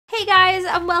Hey guys,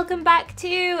 and welcome back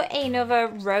to another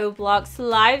Roblox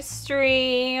live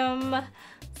stream.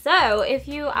 So, if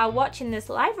you are watching this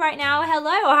live right now,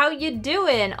 hello, how are you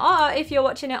doing? Or if you're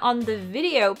watching it on the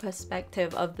video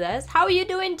perspective of this, how are you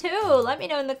doing too? Let me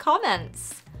know in the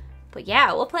comments. But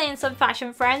yeah, we're playing some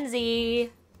Fashion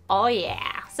Frenzy. Oh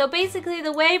yeah. So basically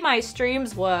the way my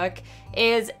streams work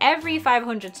is every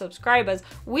 500 subscribers,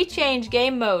 we change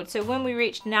game mode. So when we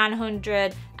reach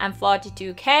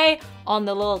 942k on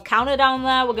the little counter down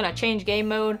there, we're gonna change game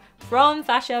mode from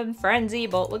Fashion Frenzy.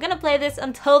 But we're gonna play this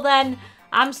until then.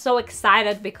 I'm so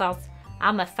excited because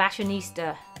I'm a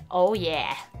fashionista. Oh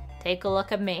yeah, take a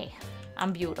look at me.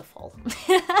 I'm beautiful.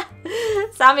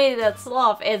 Sammy the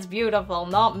sloth is beautiful,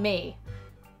 not me.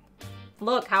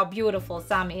 Look how beautiful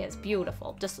Sammy is.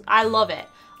 Beautiful. Just, I love it.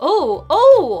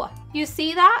 Oh, you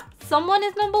see that? Someone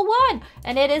is #1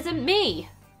 and it isn't me.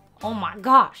 Oh my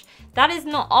gosh. That is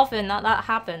not often that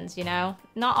happens, you know?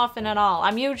 Not often at all.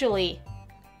 I'm usually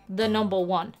the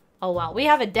 #1. Oh well. We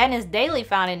have a Dennis Daily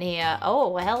fan in here.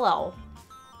 Oh, hello.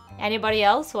 Anybody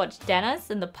else watch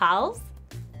Dennis and the pals?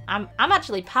 I'm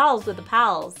actually pals with the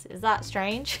pals. Is that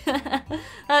strange?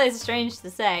 That is strange to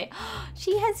say.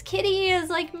 She has kitty ears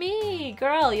like me.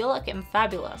 Girl, you're looking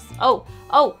fabulous. Oh,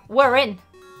 we're in.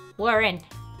 We're in.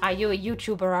 Are you a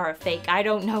YouTuber or a fake? I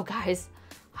don't know, guys.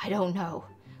 I don't know.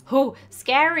 Oh,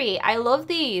 scary. I love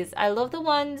these. I love the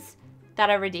ones that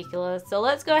are ridiculous. So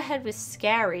let's go ahead with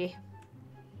scary.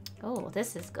 Oh,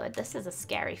 this is good. This is a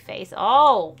scary face.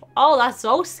 Oh, that's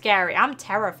so scary. I'm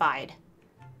terrified.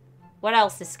 What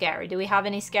else is scary? Do we have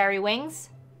any scary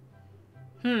wings?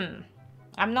 I'm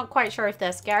not quite sure if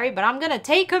they're scary, but I'm gonna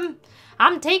take them.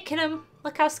 I'm taking them.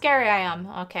 Look how scary I am.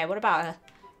 Okay, what about a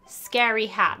scary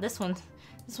hat? This one's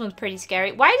pretty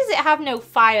scary. Why does it have no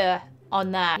fire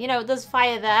on there? You know, there's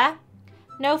fire there.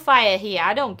 No fire here.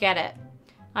 I don't get it.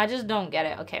 I just don't get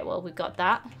it. Okay, well, we've got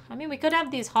that. I mean, we could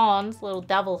have these horns, little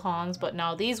devil horns, but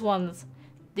no, these ones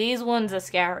are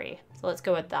scary. So let's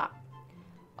go with that.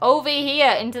 Over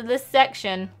here into this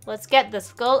section, let's get the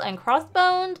skull and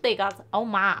crossbones because, oh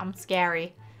my, I'm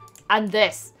scary. And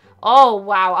this, oh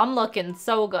wow, I'm looking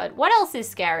so good. What else is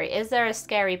scary? Is there a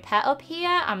scary pet up here?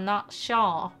 I'm not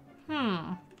sure.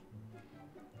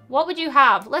 What would you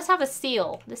have? Let's have a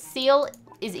seal. The seal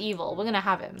is evil. We're gonna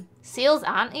have him. Seals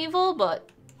aren't evil, but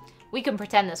we can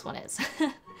pretend this one is.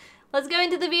 Let's go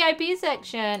into the VIP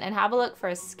section and have a look for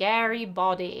a scary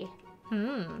body.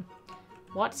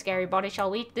 What scary body shall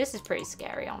we? This is pretty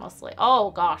scary, honestly.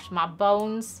 Oh gosh, my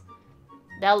bones.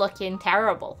 They're looking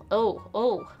terrible.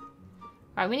 Oh.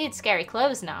 Right, we need scary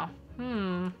clothes now.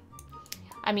 I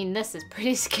mean, this is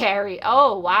pretty scary.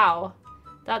 Oh, wow.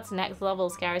 That's next level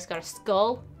scary. It's got a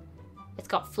skull. It's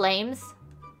got flames.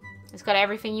 It's got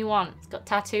everything you want. It's got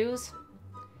tattoos.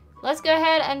 Let's go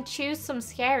ahead and choose some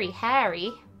scary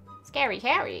Harry. Scary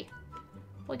Harry.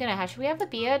 We're gonna have, should we have the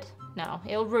beard? No,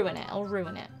 it'll ruin it. It'll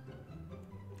ruin it.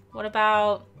 What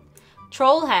about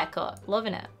troll haircut?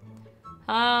 Loving it.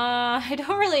 I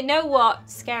don't really know what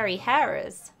scary hair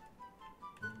is.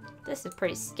 This is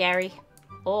pretty scary.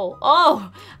 Oh,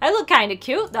 I look kind of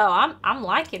cute though. I'm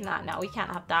liking that now. We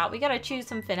can't have that. We gotta choose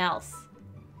something else.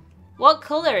 What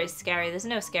color is scary? There's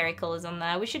no scary colors on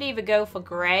there. We should either go for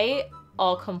gray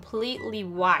or completely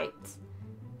white.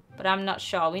 But I'm not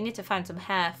sure. We need to find some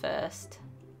hair first.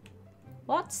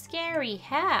 What scary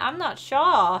hair? I'm not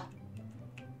sure.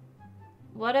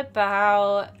 What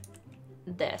about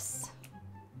this?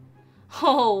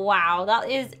 Oh, wow. That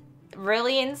is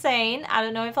really insane. I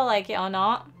don't know if I like it or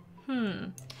not.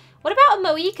 What about a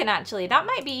Mohican, actually? That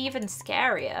might be even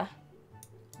scarier.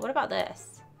 What about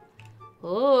this?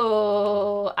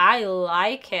 Ooh, I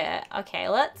like it. Okay,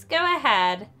 let's go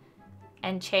ahead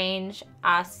and change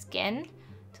our skin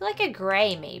to like a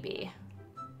gray, maybe.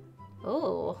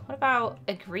 Ooh, what about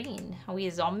a green? Are we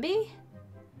a zombie?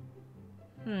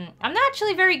 I'm not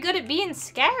actually very good at being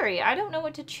scary. I don't know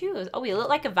what to choose. Oh, we look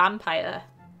like a vampire.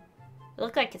 We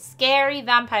look like a scary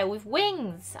vampire with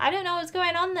wings. I don't know what's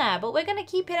going on there, but we're gonna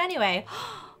keep it anyway.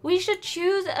 We should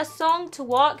choose a song to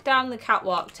walk down the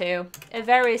catwalk to. A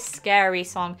very scary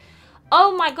song.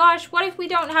 Oh my gosh, what if we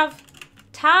don't have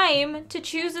time to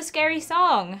choose a scary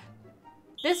song?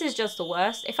 This is just the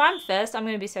worst. If I'm first, I'm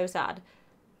gonna be so sad.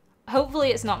 Hopefully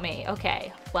it's not me.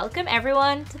 Okay, welcome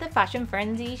everyone to the Fashion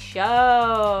Frenzy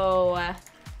show.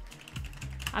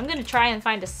 I'm gonna try and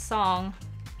find a song.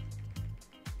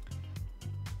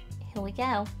 Here we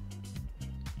go.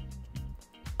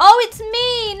 Oh, it's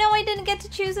me! No, I didn't get to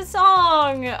choose a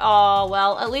song. Oh,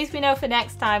 well, at least we know for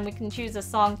next time we can choose a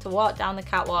song to walk down the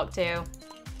catwalk to.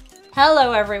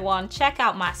 Hello everyone, check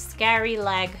out my scary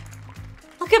leg.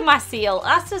 Look at my seal.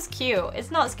 That's just cute.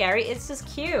 It's not scary. It's just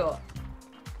cute.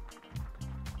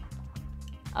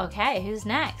 Okay, who's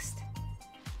next?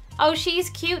 Oh, she's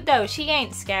cute though. She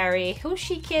ain't scary. Who's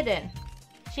she kidding?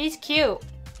 She's cute.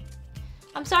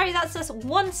 I'm sorry, that's just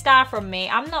 1 star from me.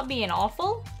 I'm not being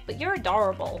awful, but you're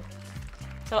adorable.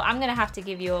 So I'm gonna have to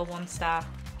give you a 1 star.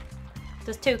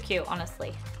 Just too cute,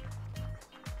 honestly.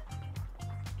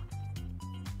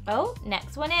 Oh,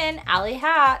 next one in, Alley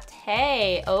Hat.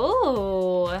 Hey,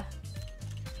 oh.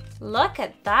 Look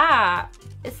at that.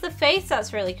 It's the face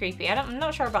that's really creepy. I'm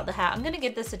not sure about the hat. I'm gonna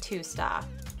give this a 2 star.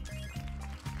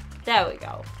 There we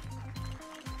go.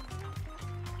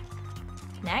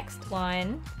 Next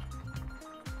one.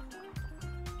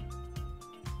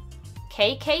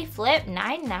 KK Flip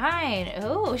 99.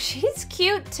 Oh, she's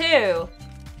cute too.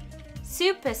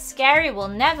 Super scary, will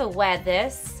never wear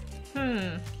this.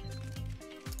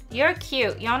 You're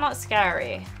cute, you're not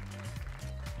scary.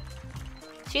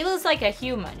 She looks like a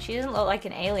human. She doesn't look like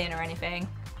an alien or anything.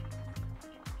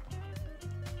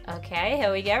 Okay,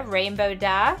 here we go, Rainbow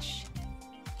Dash.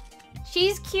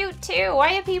 She's cute too.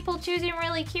 Why are people choosing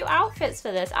really cute outfits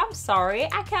for this? I'm sorry,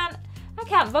 I can't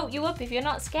vote you up if you're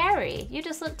not scary. You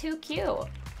just look too cute.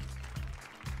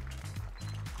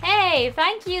 Hey,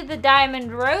 thank you, the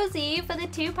Diamond Rosie, for the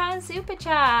 £2 super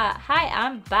chat. Hi,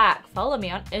 I'm back. Follow me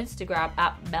on Instagram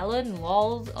at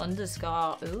melonlols_.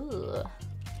 Ooh.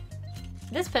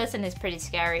 This person is pretty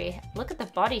scary. Look at the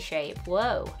body shape.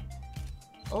 Whoa.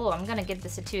 Oh, I'm gonna give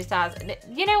this a 2 stars.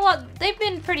 You know what? They've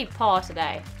been pretty poor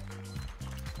today.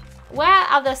 Where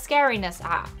are the scariness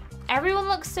at? Everyone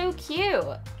looks so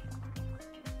cute.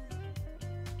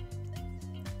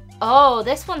 Oh,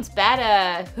 this one's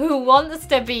better. Who wants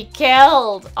to be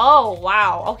killed? Oh,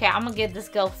 wow. Okay, I'm gonna give this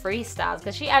girl 3 stars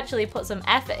because she actually put some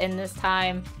effort in this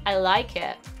time. I like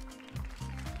it.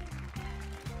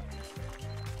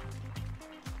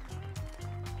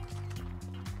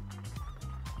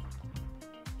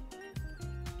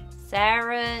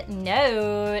 Sarah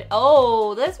Note.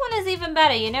 Oh, this one is even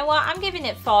better. You know what? I'm giving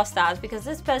it 4 stars because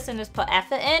this person has put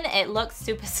effort in. It looks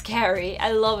super scary.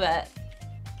 I love it.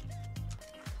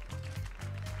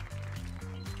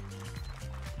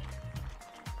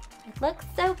 It looks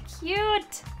so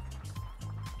cute.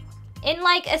 In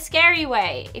like a scary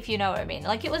way, if you know what I mean.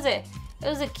 Like it was a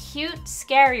cute,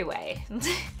 scary way.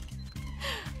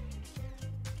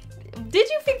 Did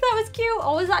you think that was cute?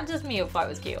 Or was that just me who thought it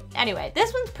was cute? Anyway,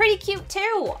 this one's pretty cute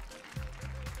too.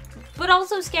 But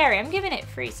also scary. I'm giving it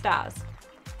 3 stars.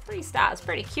 3 stars.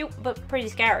 Pretty cute, but pretty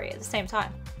scary at the same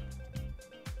time.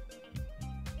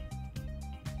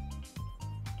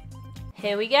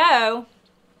 Here we go.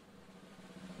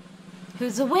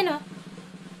 Who's the winner?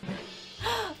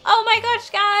 Oh my gosh,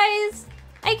 guys!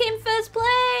 I came first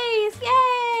place!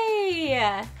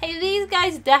 Yay! Hey, these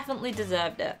guys definitely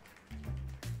deserved it.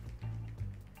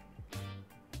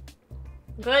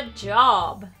 Good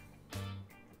job.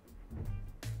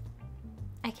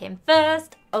 I came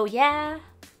first. Oh yeah.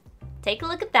 Take a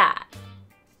look at that.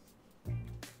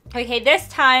 Okay, this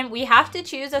time we have to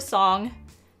choose a song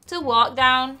to walk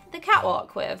down the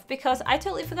catwalk with because I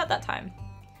totally forgot that time.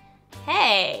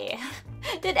 Hey,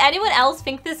 did anyone else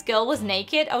think this girl was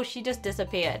naked? Oh, she just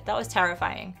disappeared. That was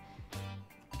terrifying.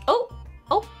 Oh,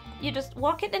 you just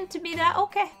walk it into me there.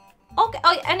 Okay. Oh,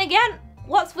 and again.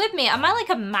 What's with me? Am I like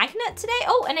a magnet today?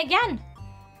 Oh, and again,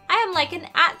 I am like an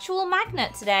actual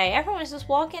magnet today. Everyone's just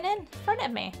walking in front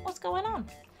of me. What's going on?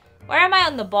 Where am I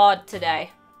on the board today?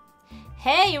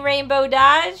 Hey, Rainbow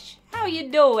Dash. How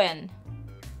you doing?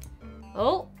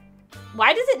 Oh,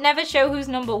 why does it never show who's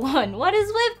number 1? What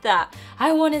is with that?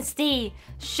 I want to see.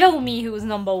 Show me who's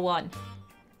number 1.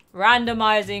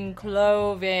 Randomizing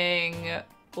clothing.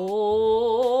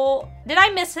 Oh, did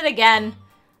I miss it again?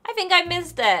 I think I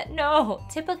missed it. No,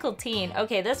 typical teen.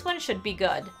 Okay, this one should be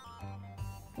good.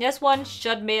 This one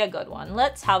should be a good one.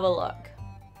 Let's have a look.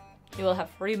 You will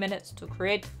have 3 minutes to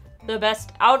create the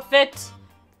best outfit.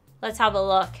 Let's have a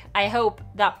look. I hope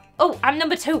that... Oh, I'm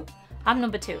number 2. I'm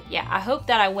number 2. Yeah, I hope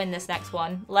that I win this next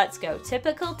one. Let's go.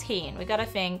 Typical teen. We gotta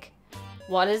think.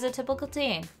 What is a typical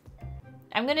teen?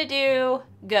 I'm gonna do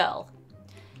girl.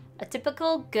 A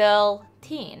typical girl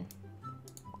teen.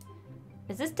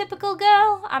 Is this typical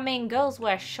girl? I mean, girls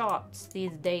wear shorts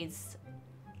these days.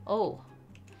 Oh,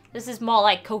 this is more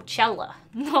like Coachella,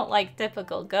 not like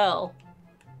typical girl.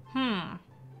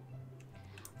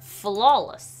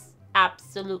 Flawless.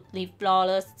 Absolutely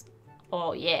flawless.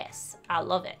 Oh yes, I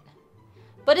love it.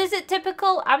 But is it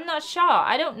typical? I'm not sure.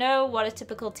 I don't know what a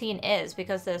typical teen is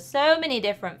because there's so many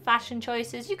different fashion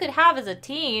choices you could have as a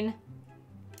teen.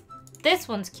 This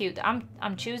one's cute.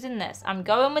 I'm choosing this. I'm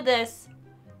going with this.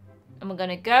 And we're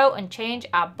gonna go and change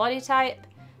our body type.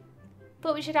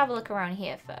 But we should have a look around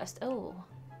here first. Oh,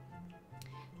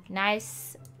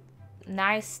 nice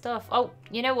stuff. Oh,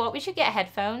 you know what? We should get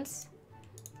headphones.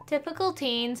 Typical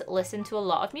teens listen to a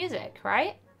lot of music,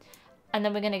 right? And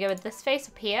then we're gonna go with this face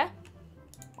up here.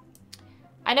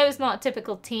 I know it's not a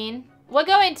typical teen. We're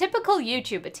going typical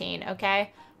YouTuber teen,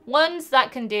 okay? Ones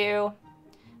that can do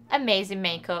amazing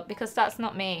makeup, because that's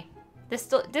not me.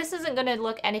 This isn't gonna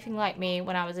look anything like me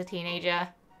when I was a teenager.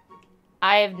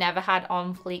 I've never had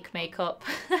on fleek makeup.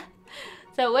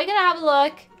 So we're gonna have a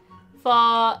look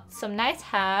for some nice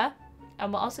hair.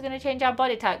 And we're also gonna change our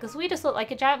body type because we just look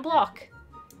like a giant block.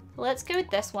 Let's go with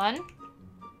this one.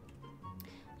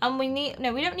 And we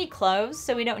don't need clothes,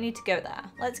 so we don't need to go there.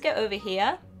 Let's go over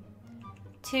here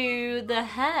to the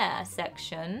hair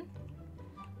section.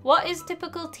 What is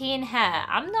typical teen hair?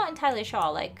 I'm not entirely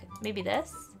sure. Like, maybe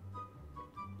this?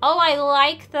 Oh, I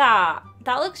like that.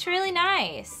 That looks really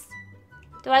nice.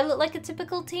 Do I look like a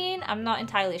typical teen? I'm not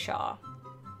entirely sure.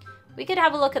 We could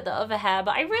have a look at the other hair,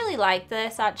 but I really like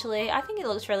this, actually. I think it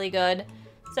looks really good.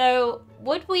 So,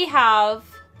 would we have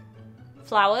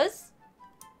flowers?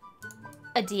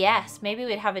 A DS. Maybe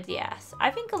we'd have a DS. I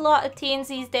think a lot of teens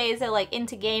these days are, like,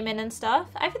 into gaming and stuff.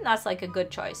 I think that's, like, a good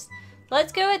choice.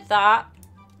 Let's go with that.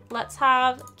 Let's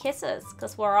have kisses,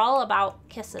 because we're all about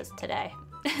kisses today.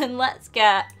 And let's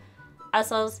get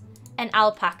ourselves an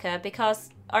alpaca, because...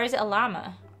 Or is it a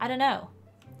llama? I don't know.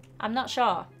 I'm not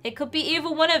sure. It could be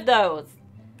either one of those.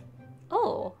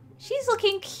 Oh, she's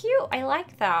looking cute. I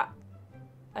like that.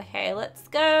 Okay, let's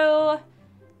go.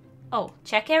 Oh,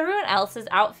 check everyone else's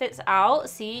outfits out.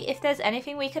 See if there's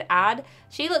anything we could add.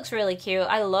 She looks really cute.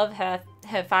 I love her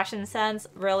fashion sense.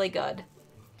 Really good.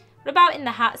 What about in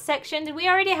the hat section? Did we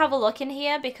already have a look in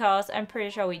here? Because I'm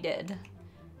pretty sure we did.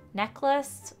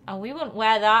 Necklace. Oh, we wouldn't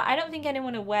wear that. I don't think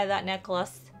anyone would wear that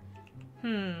necklace.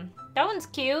 That one's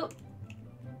cute.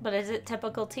 But is it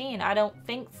typical teen? I don't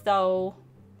think so.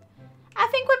 I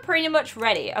think we're pretty much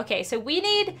ready. Okay, so we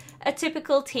need a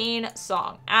typical teen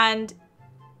song. And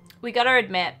we gotta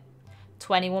admit,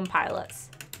 21 Pilots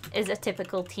is a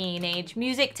typical teenage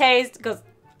music taste. Because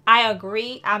I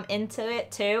agree, I'm into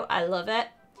it too. I love it.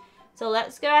 So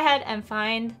let's go ahead and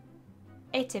find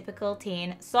a typical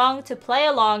teen song to play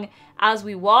along as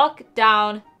we walk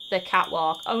down the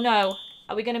catwalk. Oh no,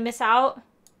 are we gonna miss out?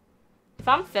 If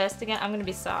I'm first again, I'm gonna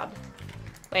be sad.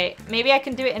 Wait, maybe I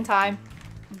can do it in time.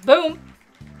 Boom!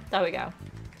 There we go.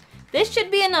 This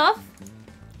should be enough.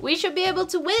 We should be able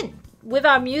to win with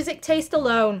our music taste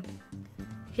alone.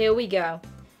 Here we go.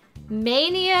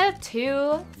 Mania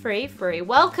 233.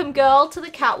 Welcome, girl, to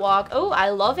the catwalk. Oh, I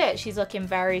love it. She's looking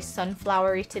very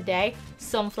sunflowery today.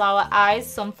 Sunflower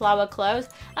eyes, sunflower clothes.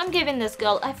 I'm giving this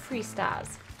girl a 3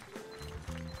 stars.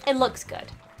 It looks good.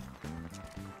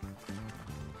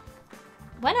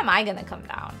 When am I gonna come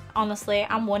down? Honestly,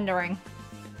 I'm wondering.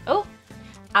 Oh,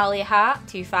 Aliha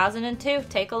 2002.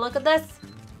 Take a look at this.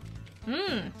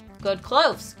 Good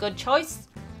clothes. Good choice.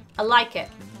 I like it.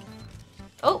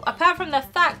 Oh, apart from the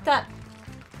fact that,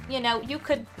 you know, you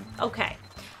could... Okay.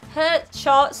 Her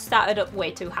shorts started up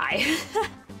way too high.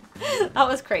 That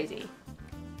was crazy.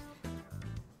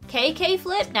 KK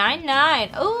Flip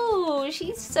 99. Oh,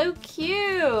 she's so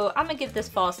cute. I'm gonna give this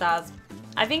 4 stars.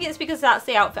 I think it's because that's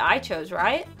the outfit I chose,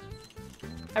 right?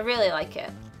 I really like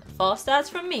it. 4 stars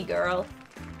from me, girl.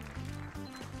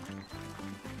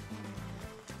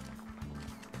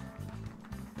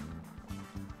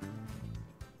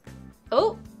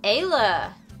 Oh,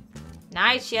 Ayla.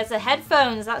 Nice, she has the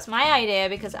headphones. That's my idea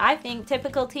because I think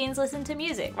typical teens listen to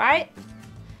music, right?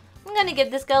 I'm gonna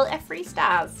give this girl a 3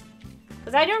 stars.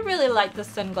 Because I don't really like the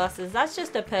sunglasses. That's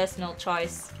just a personal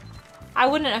choice. I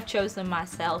wouldn't have chosen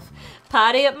myself.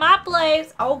 Party at my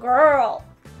place. Oh, girl.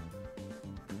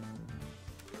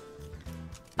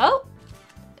 Oh,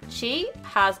 she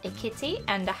has a kitty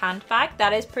and a handbag.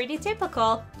 That is pretty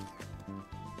typical.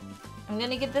 I'm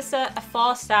going to give this a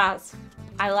 4 stars.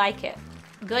 I like it.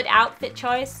 Good outfit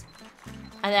choice.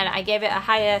 And then I gave it a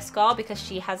higher score because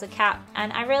she has a cat.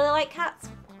 And I really like cats.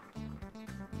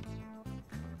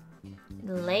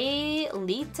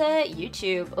 Lita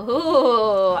YouTube.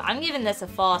 Ooh, I'm giving this a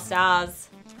 4 stars.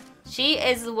 She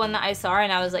is the one that I saw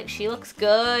and I was like, she looks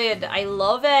good. I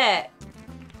love it.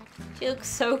 She looks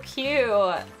so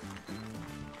cute.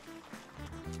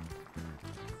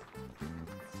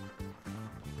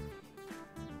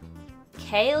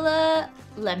 Kayla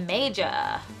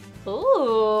LeMajor.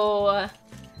 Ooh.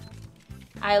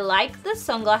 I like the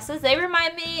sunglasses. They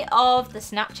remind me of the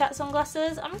Snapchat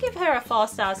sunglasses. I'm gonna give her a 4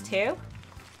 stars too.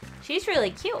 She's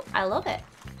really cute. I love it.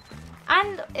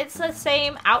 And it's the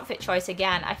same outfit choice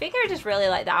again. I think I just really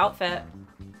like the outfit.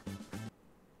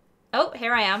 Oh,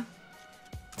 here I am.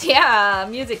 Yeah,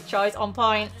 music choice on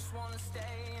point.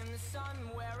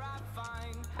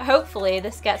 Hopefully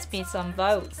this gets me some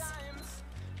votes.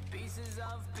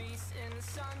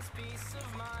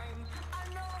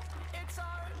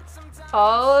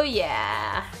 Oh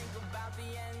yeah.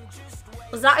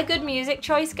 Was that a good music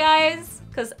choice, guys?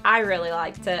 Because I really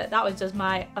liked it. That was just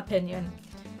my opinion.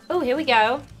 Oh, here we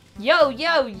go. Yo,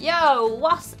 yo, yo,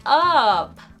 what's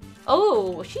up?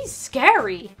 Oh, she's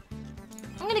scary.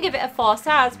 I'm gonna give it a 4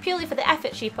 stars purely for the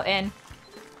effort she put in.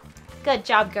 Good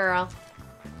job, girl.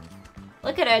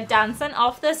 Look at her dancing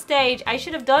off the stage. I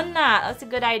should have done that. That's a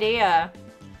good idea.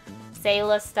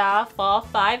 Sailor star, 4,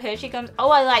 5. Here she comes. Oh,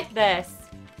 I like this.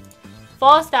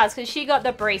 4 stars because she got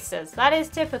the braces. That is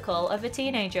typical of a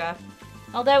teenager.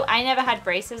 Although I never had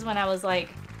braces when I was like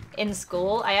in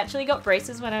school. I actually got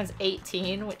braces when I was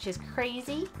 18, which is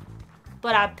crazy.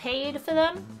 But I paid for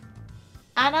them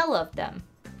and I loved them.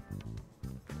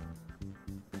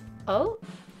 Oh,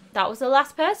 that was the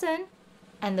last person.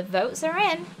 And the votes are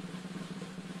in.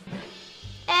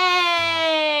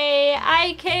 Hey,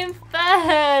 I came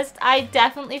first. I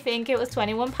definitely think it was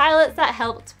 21 Pilots that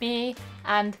helped me.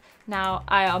 And now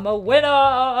I am a winner.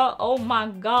 Oh my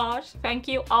gosh. Thank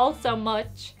you all so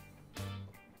much.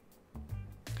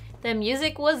 The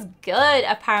music was good,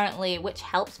 apparently, which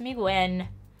helps me win.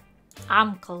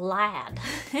 I'm glad.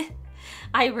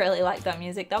 I really like that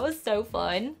music. That was so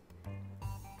fun.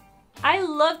 I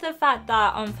love the fact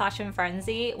that on Fashion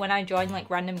Frenzy, when I join like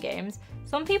random games,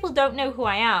 some people don't know who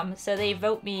I am, so they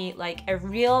vote me like a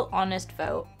real honest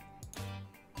vote.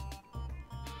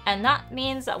 And that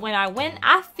means that when I win,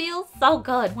 I feel so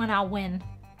good when I win.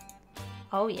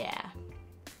 Oh yeah.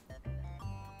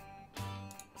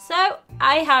 So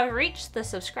I have reached the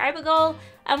subscriber goal,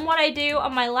 and what I do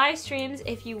on my live streams,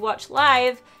 if you watch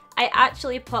live, I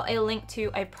actually put a link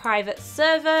to a private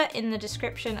server in the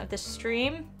description of the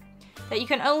stream that you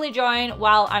can only join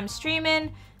while I'm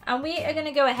streaming, and we are going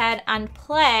to go ahead and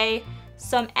play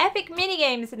some epic mini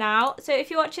games now. So if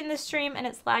you're watching the stream and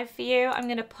it's live for you, I'm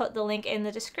going to put the link in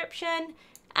the description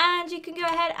and you can go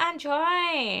ahead and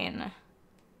join.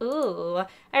 Ooh,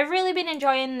 I've really been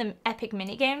enjoying the epic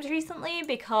mini games recently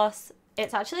because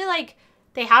it's actually like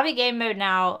they have a game mode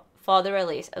now for the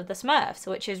release of the Smurfs,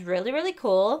 which is really, really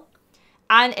cool.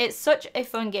 And it's such a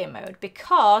fun game mode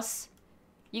because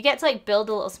you get to like build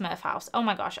a little Smurf house. Oh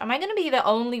my gosh, am I going to be the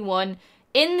only one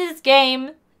in this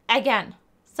game again?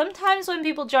 Sometimes when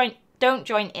people don't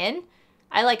join in,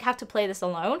 I like have to play this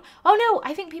alone. Oh no,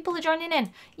 I think people are joining in.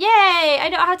 Yay, I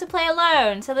don't have to play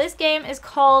alone. So this game is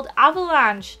called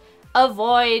Avalanche.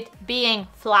 Avoid being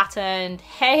flattened.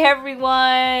 Hey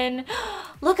everyone.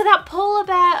 Look at that polar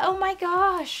bear. Oh my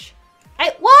gosh.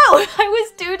 Whoa, I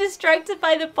was too distracted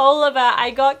by the polar bear.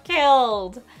 I got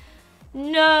killed.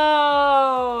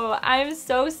 No, I'm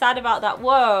so sad about that.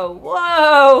 Whoa,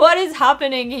 whoa, what is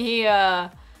happening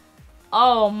here?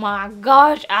 Oh my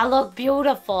gosh, I look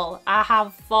beautiful. I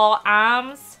have 4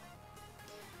 arms.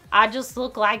 I just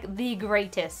look like the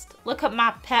greatest. Look at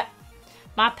my pet.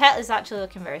 My pet is actually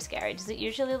looking very scary. Does it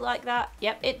usually look like that?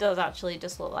 Yep, it does actually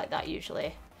just look like that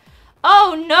usually.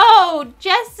 Oh no,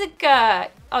 Jessica.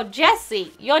 Oh,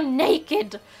 Jessie, you're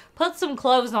naked. Put some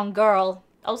clothes on, girl.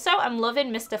 Also, I'm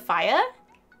loving Mr. Fire.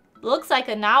 Looks like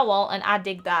a narwhal and I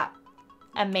dig that.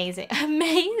 Amazing,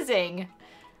 amazing.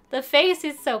 The face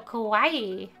is so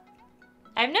kawaii.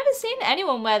 I've never seen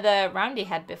anyone wear the roundy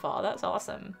head before. That's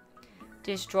awesome.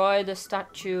 Destroy the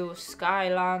statue,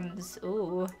 Skylands.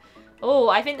 Ooh. Oh,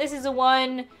 I think this is the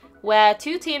one where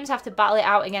 2 teams have to battle it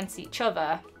out against each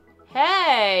other.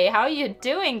 Hey, how are you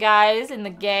doing, guys, in the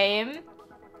game?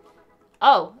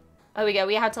 Oh, there we go.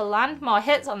 We had to land more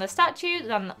hits on the statue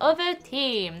than the other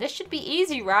team. This should be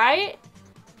easy, right?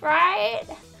 Right?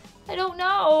 I don't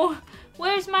know.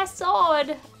 Where's my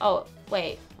sword? Oh,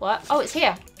 wait, what? Oh, it's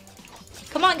here.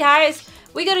 Come on, guys.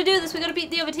 We gotta do this. We gotta beat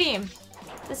the other team.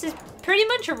 This is pretty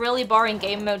much a really boring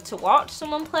game mode to watch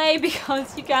someone play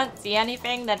because you can't see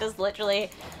anything. They're just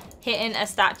literally hitting a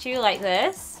statue like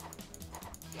this.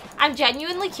 I'm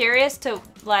genuinely curious to,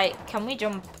 like, can we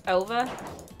jump over?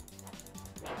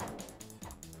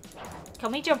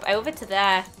 Can we jump over to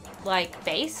their, like,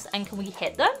 base and can we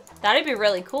hit them? That'd be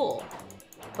really cool.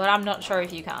 But I'm not sure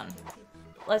if you can.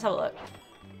 Let's have a look.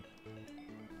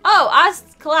 Oh, ours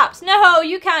collapsed. No,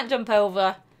 you can't jump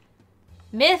over.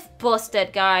 Myth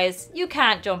busted, guys. You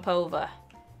can't jump over.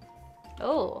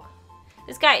 Oh,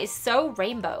 this guy is so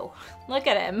rainbow. Look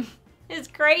at him. His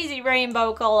crazy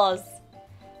rainbow colors.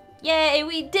 Yay,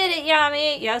 we did it,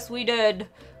 Yammy. Yes, we did.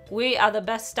 We are the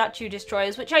best statue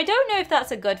destroyers, which I don't know if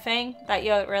that's a good thing, that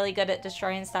you're really good at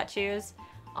destroying statues.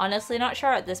 Honestly, not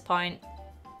sure at this point.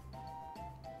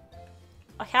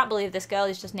 I can't believe this girl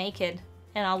is just naked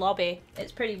in our lobby.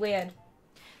 It's pretty weird.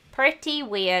 Pretty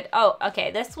weird. Oh,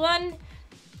 okay, this one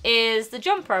is the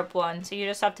jump rope one. So you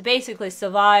just have to basically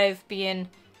survive being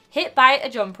hit by a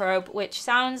jump rope, which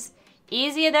sounds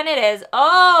easier than it is.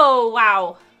 Oh,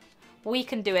 wow. We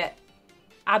can do it.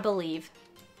 I believe.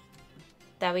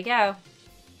 There we go.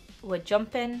 We're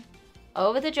jumping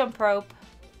over the jump rope.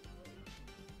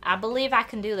 I believe I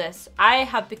can do this. I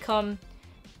have become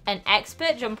an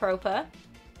expert jump roper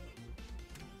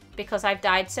because I've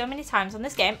died so many times on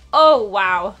this game. Oh,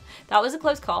 wow. That was a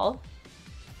close call.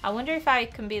 I wonder if I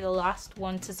can be the last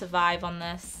one to survive on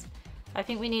this. I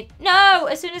think we need... No!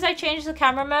 As soon as I change the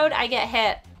camera mode, I get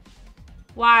hit.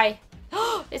 Why?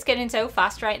 It's getting so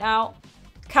fast right now.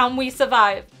 Can we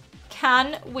survive?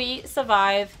 Can we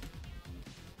survive?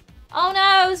 Oh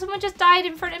no! Someone just died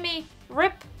in front of me.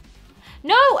 Rip.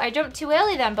 No! I jumped too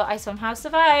early then, but I somehow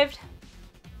survived.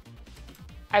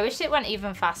 I wish it went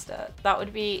even faster. That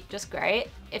would be just great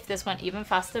if this went even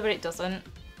faster, but it doesn't.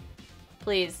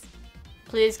 Please.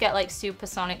 Please get like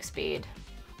supersonic speed.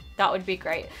 That would be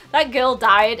great. That girl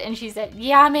died and she said,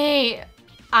 Yammy,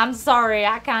 I'm sorry,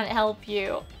 I can't help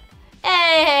you.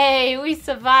 Hey, we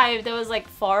survived. There was like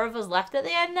 4 of us left at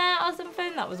the end there or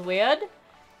something. That was weird.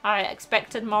 I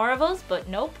expected more of us, but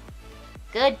nope.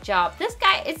 Good job. This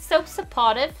guy is so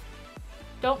supportive.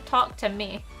 Don't talk to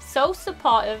me. So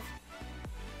supportive.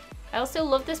 I also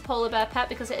love this polar bear pet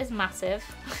because it is massive.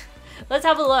 Let's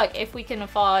have a look if we can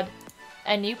afford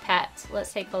a new pet.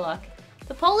 Let's take a look.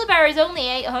 The polar bear is only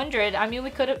 800. I mean,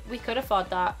 we could afford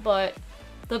that, but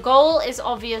the goal is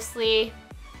obviously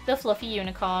the fluffy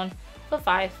unicorn for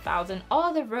 5,000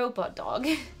 or the robot dog.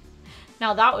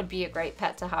 Now that would be a great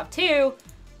pet to have too,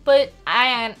 but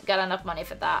I ain't got enough money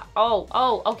for that.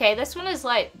 Oh, okay. This one is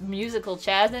like musical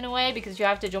chairs in a way because you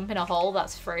have to jump in a hole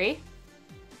that's free.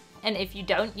 And if you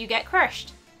don't, you get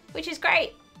crushed, which is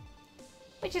great.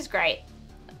 Which is great.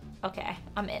 Okay,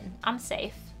 I'm in. I'm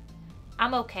safe.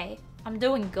 I'm okay. I'm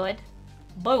doing good.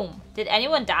 Boom. Did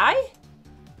anyone die?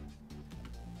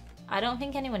 I don't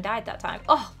think anyone died that time.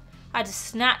 Oh, I just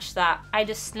snatched that. I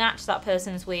just snatched that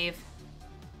person's weave.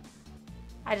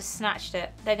 I just snatched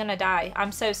it. They're gonna die.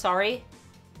 I'm so sorry.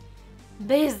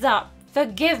 Biza,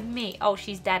 forgive me. Oh,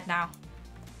 she's dead now.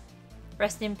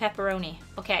 Rest in pepperoni.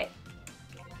 Okay.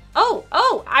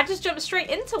 Oh, I just jumped straight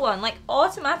into one. Like,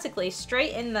 automatically,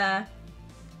 straight in there.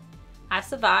 I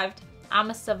survived. I'm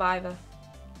a survivor.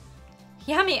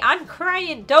 Yammy, I'm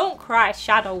crying. Don't cry,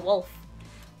 Shadow Wolf.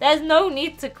 There's no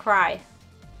need to cry.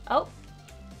 Oh.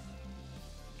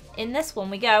 In this one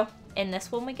we go. In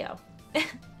this one we go.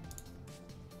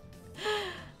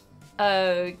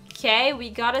 Okay, we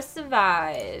gotta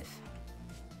survive.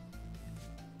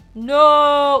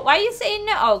 No! Why are you saying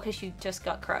no? Oh, because you just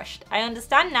got crushed. I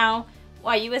understand now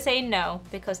why you were saying no,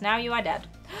 because now you are dead.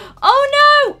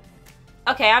 Oh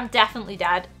no! Okay, I'm definitely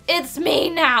dead. It's me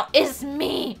now! It's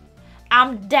me!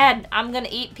 I'm dead. I'm gonna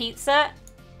eat pizza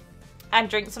and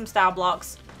drink some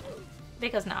RŌBLOX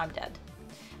because now I'm dead.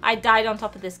 I died on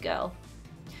top of this girl.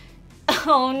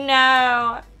 Oh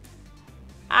no!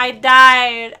 I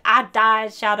died. I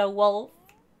died, Shadow Wolf.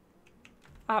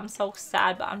 I'm so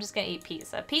sad, but I'm just gonna eat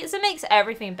pizza. Pizza makes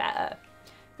everything better.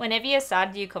 Whenever you're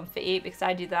sad, you comfort eat because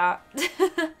I do that.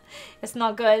 It's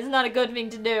not good. It's not a good thing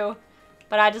to do.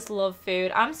 But I just love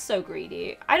food. I'm so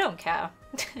greedy. I don't care.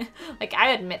 Like,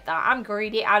 I admit that. I'm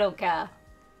greedy. I don't care.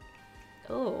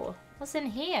 Oh, what's in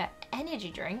here? Energy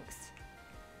drinks.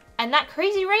 And that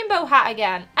crazy rainbow hat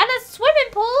again. And a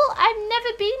swimming pool. I've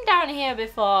never been down here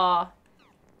before.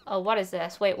 Oh, what is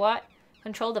this? Wait, what?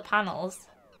 Control the panels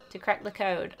to crack the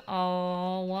code.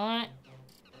 Oh, what?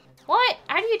 What?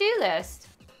 How do you do this?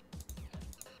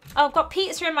 Oh, I've got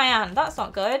pizza in my hand. That's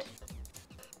not good.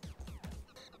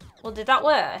 Well, did that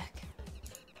work?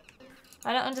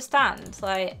 I don't understand.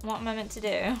 Like, what am I meant to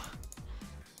do?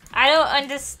 I don't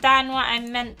understand what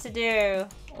I'm meant to do.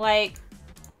 Like,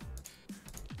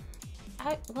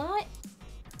 what?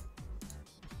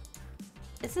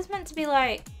 Is this meant to be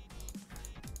like...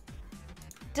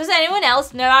 Does anyone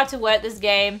else know how to work this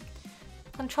game?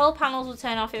 Control panels will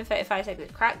turn off in 35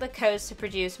 seconds. Crack the codes to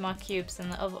produce more cubes than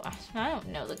the other. I don't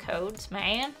know the codes,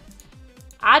 man.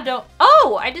 I don't...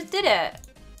 Oh, I just did it.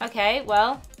 Okay,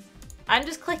 well, I'm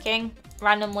just clicking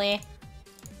randomly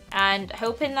and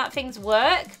hoping that things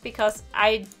work because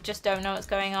I just don't know what's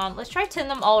going on. Let's try turn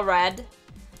them all red.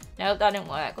 Nope, that didn't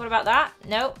work. What about that?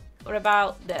 Nope. What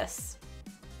about this?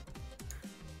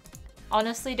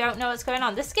 honestly don't know what's going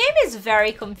on. This game is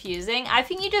very confusing. I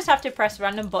think you just have to press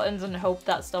random buttons and hope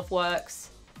that stuff works.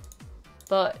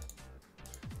 But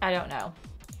I don't know.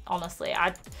 Honestly,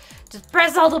 I just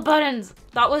press all the buttons.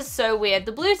 That was so weird.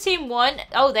 The blue team won.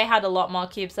 Oh, they had a lot more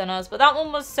cubes than us, but that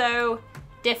one was so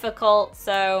difficult.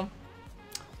 So,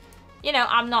 you know,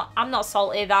 I'm not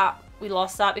salty that we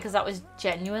lost that because that was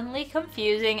genuinely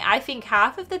confusing. I think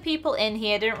half of the people in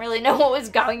here didn't really know what was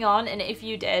going on, and if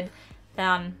you did,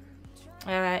 then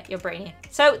you're brainy.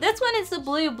 So this one is the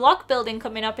blue block building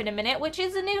coming up in a minute, which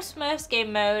is a new Smurfs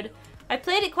game mode. I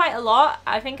played it quite a lot.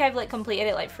 I think I've like completed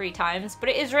it like 3 times, but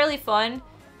it is really fun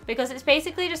because it's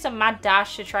basically just a mad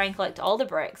dash to try and collect all the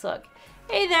bricks. Look,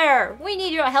 hey there, we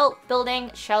need your help building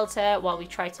shelter while we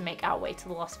try to make our way to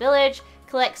the lost village.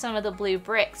 Collect some of the blue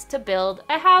bricks to build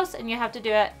a house, and you have to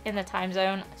do it in the time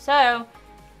zone. So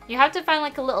you have to find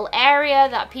like a little area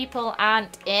that people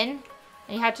aren't in,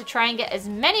 and you have to try and get as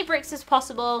many bricks as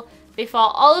possible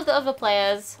before all of the other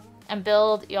players and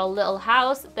build your little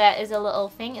house. There is a little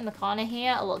thing in the corner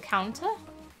here, a little counter.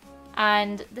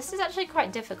 And this is actually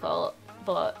quite difficult,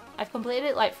 but I've completed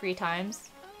it like 3 times.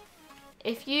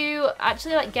 If you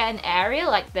actually like get an area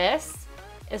like this,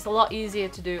 it's a lot easier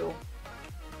to do.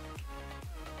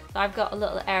 So I've got a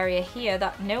little area here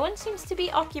that no one seems to be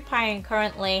occupying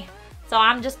currently. So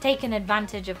I'm just taking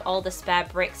advantage of all the spare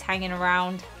bricks hanging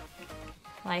around.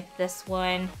 Like this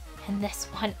one and this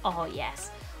one. Oh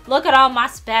yes. Look at all my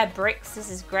spare bricks. This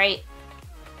is great.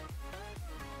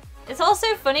 It's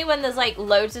also funny when there's like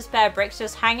loads of spare bricks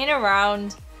just hanging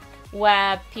around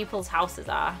where people's houses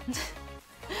are.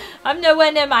 I'm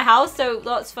nowhere near my house, so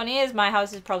what's funny is my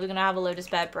house is probably going to have a load of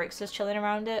spare bricks just chilling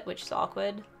around it, which is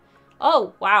awkward.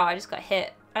 Oh, wow, I just got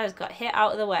hit. I just got hit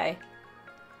out of the way.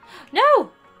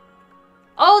 No!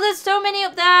 Oh, there's so many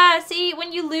up there. See,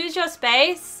 when you lose your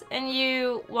space and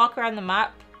you walk around the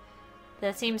map,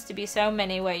 there seems to be so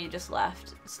many where you just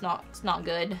left. It's not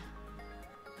good.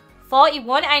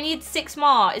 41? I need 6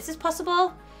 more. Is this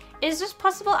possible? Is this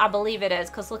possible? I believe it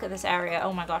is, because look at this area.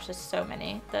 Oh my gosh, there's so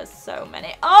many. There's so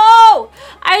many. Oh!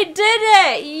 I did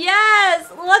it!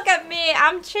 Yes! Look at me.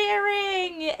 I'm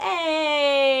cheering.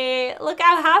 Hey! Look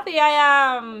how happy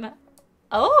I am.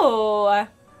 Oh!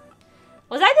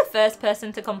 Was I the first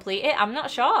person to complete it? I'm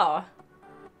not sure.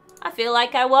 I feel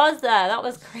like I was there. That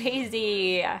was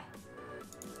crazy.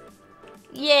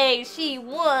 Yay, she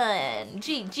won!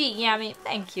 GG, Yammy.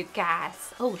 Thank you,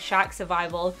 guys. Oh, shark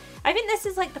survival. I think this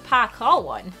is like the parkour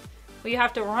one, where you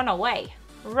have to run away.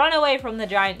 Run away from the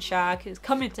giant shark who's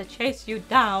coming to chase you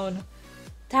down.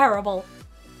 Terrible.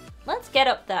 Let's get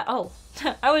up there. Oh,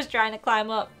 I was trying to climb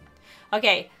up.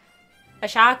 Okay, a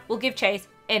shark will give chase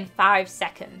in 5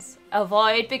 seconds.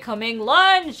 Avoid becoming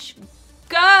lunch.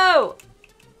 Go!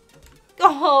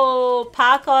 Oh,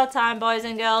 parkour time, boys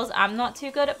and girls. I'm not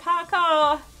too good at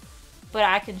parkour, but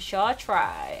I can sure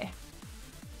try.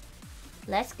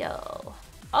 Let's go.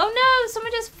 Oh no,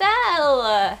 someone just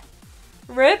fell.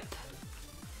 Rip.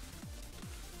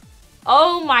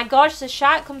 Oh my gosh, the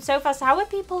shark comes so fast. How are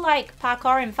people like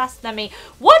parkouring faster than me?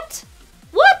 What?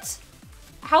 What?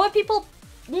 How are people?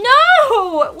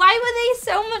 No! Why were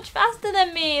they so much faster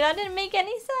than me? That didn't make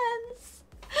any sense.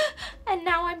 And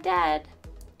now I'm dead.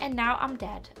 And now I'm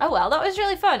dead. Oh well, that was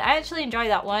really fun. I actually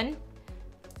enjoyed that one.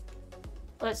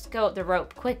 Let's go up the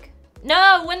rope, quick.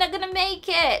 No, we're not gonna make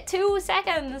it. 2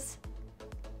 seconds.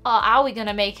 Oh, are we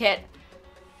gonna make it?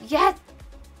 Yes,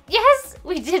 yes,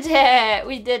 we did it.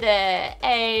 We did it.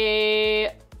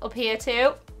 Hey, up here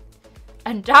too.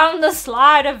 And down the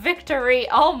slide of victory.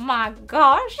 Oh my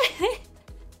gosh.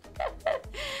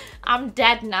 I'm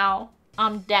dead now.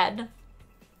 I'm dead.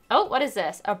 Oh, what is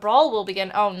this? A brawl will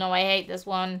begin. Oh no, I hate this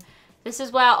one. This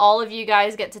is where all of you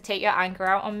guys get to take your anchor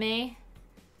out on me.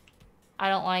 I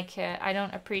don't like it. I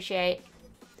don't appreciate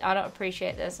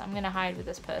this. I'm gonna hide with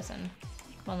this person.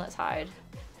 Come on, let's hide.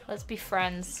 Let's be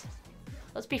friends.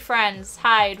 Let's be friends.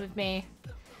 Hide with me.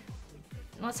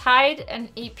 Let's hide and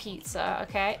eat pizza,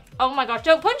 okay? Oh my gosh,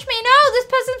 don't punch me! No, this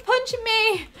person's punching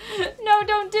me! No,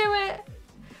 don't do it!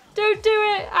 Don't do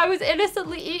it! I was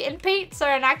innocently eating pizza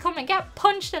and I come and get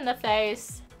punched in the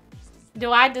face.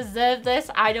 Do I deserve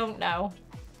this? I don't know.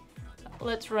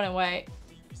 Let's run away.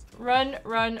 Run,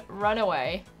 run, run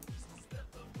away.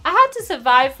 I had to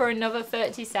survive for another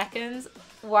 30 seconds.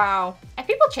 Wow. Are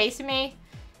people chasing me?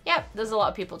 Yep, there's a lot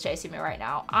of people chasing me right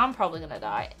now. I'm probably gonna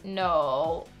die.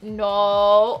 No.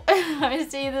 No. I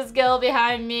see this girl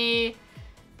behind me.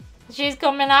 She's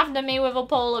coming after me with a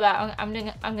polar bear.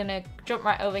 I'm gonna jump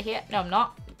right over here. No, I'm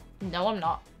not. No, I'm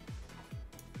not.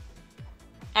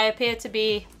 I appear to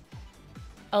be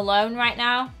alone right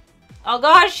now. Oh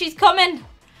gosh, she's coming.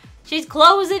 She's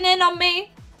closing in on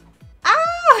me.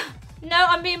 Ah! No,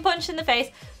 I'm being punched in the face.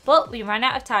 But we ran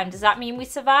out of time. Does that mean we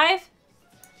survive?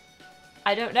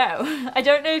 I don't know. I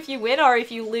don't know if you win or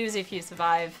if you lose if you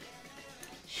survive.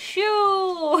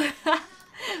 Shoo!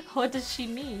 What does she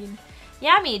mean?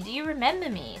 Yammy, do you remember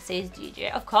me? Says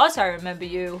DJ. Of course I remember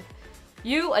you.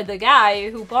 You are the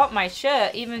guy who bought my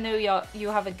shirt even though you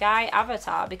have a guy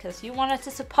avatar because you wanted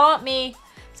to support me.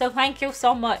 So thank you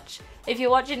so much. If you're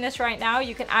watching this right now,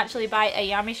 you can actually buy a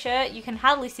Yammy shirt. You can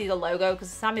hardly see the logo because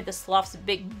Sammy the Sloth's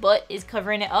big butt is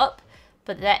covering it up.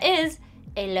 But there is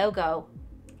a logo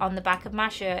on the back of my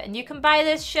shirt. And you can buy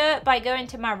this shirt by going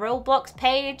to my RŌBLOX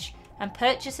page and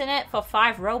purchasing it for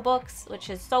 5 Robux,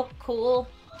 which is so cool.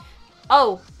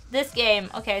 Oh, this game.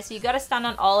 Okay, so you got to stand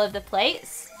on all of the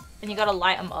plates and you got to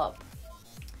light them up.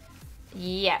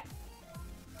 Yeah.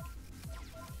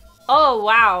 Oh,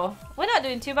 wow. We're not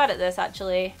doing too bad at this,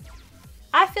 actually.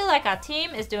 I feel like our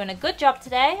team is doing a good job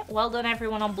today. Well done,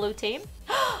 everyone on blue team.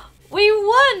 We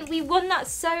won! We won that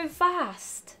so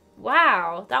fast.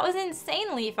 Wow, that was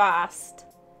insanely fast.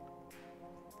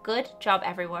 Good job,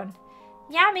 everyone.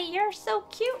 Yammy, you're so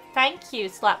cute. Thank you,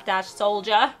 Slapdash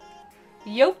Soldier.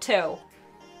 Yoto.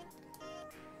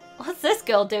 What's this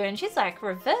girl doing? She's like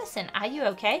reversing. Are you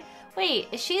okay? Wait,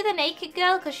 is she the naked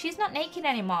girl? Because she's not naked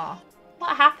anymore.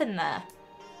 What happened there?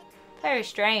 Very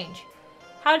strange.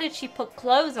 How did she put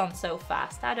clothes on so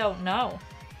fast? I don't know.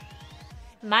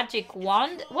 Magic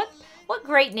wand? What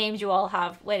great names you all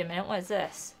have. Wait a minute, what is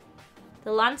this?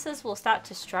 The lancers will start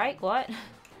to strike. What?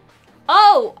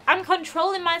 Oh, I'm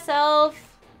controlling myself.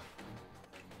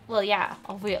 Well, yeah,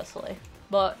 obviously.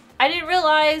 But I didn't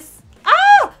realize.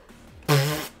 Ah!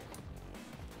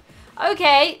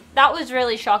 Okay, that was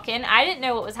really shocking. I didn't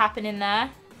know what was happening there.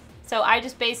 So I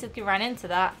just basically ran into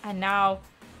that. And now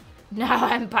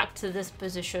I'm back to this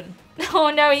position. Oh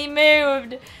no, he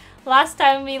moved. Last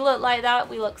time we looked like that,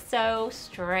 we looked so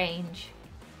strange.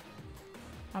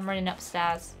 I'm running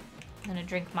upstairs. I'm gonna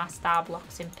drink my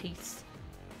RŌBLOX in peace.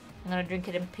 I'm gonna drink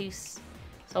it in peace.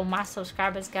 So my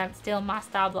subscribers can't steal my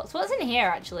RŌBLOX. What's in here,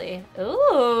 actually?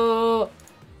 Ooh.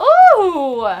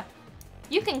 Ooh!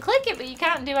 You can click it, but you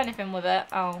can't do anything with it.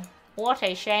 Oh, what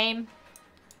a shame.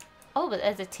 Oh, but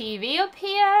there's a TV up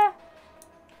here.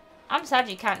 I'm sad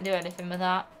you can't do anything with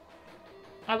that.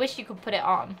 I wish you could put it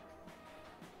on.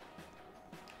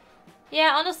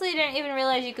 Yeah, honestly, I didn't even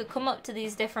realize you could come up to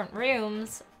these different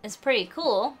rooms. It's pretty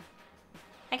cool.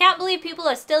 I can't believe people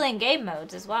are still in game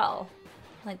modes as well.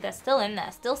 Like, they're still in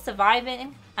there, still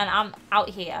surviving, and I'm out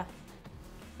here.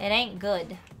 It ain't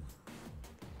good.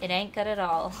 It ain't good at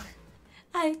all.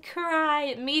 I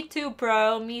cry. Me too,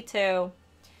 bro. Me too.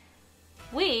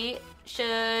 We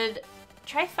should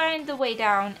try find the way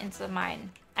down into the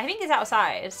mine. I think it's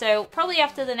outside, so probably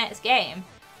after the next game,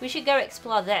 we should go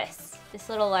explore this. This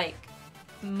little, like,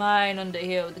 mine under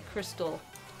here with the crystal.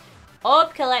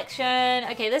 Orb collection.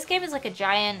 Okay, this game is like a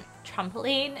giant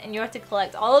trampoline, and you have to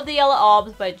collect all of the yellow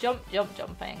orbs by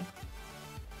jumping.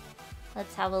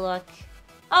 Let's have a look.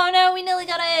 Oh no, we nearly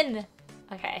got in.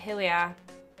 Okay, here we are.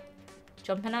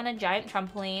 Jumping on a giant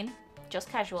trampoline. Just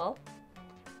casual.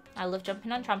 I love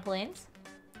jumping on trampolines.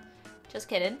 Just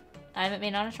kidding. I haven't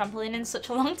been on a trampoline in such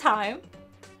a long time.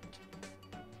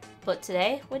 But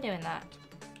today, we're doing that.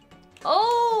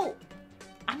 Oh!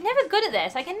 I'm never good at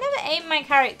this. I can never aim my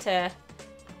character.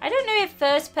 I don't know if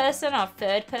first person or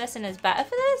third person is better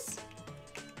for this.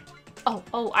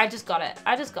 Oh, I just got it.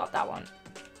 I just got that one.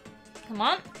 Come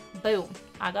on. Boom.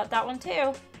 I got that one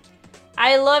too.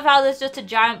 I love how there's just a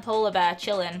giant polar bear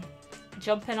chilling.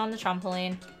 Jumping on the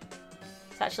trampoline.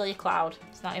 It's actually a cloud.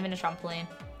 It's not even a trampoline.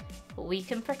 But we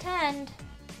can pretend.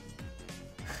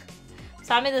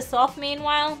 Sammy the Sloth,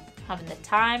 meanwhile, having the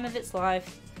time of its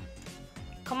life.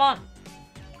 Come on.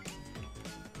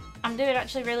 I'm doing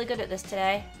actually really good at this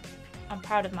today. I'm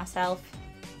proud of myself.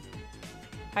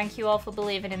 Thank you all for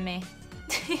believing in me.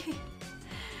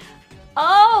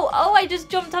 Oh, I just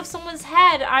jumped off someone's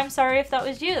head. I'm sorry if that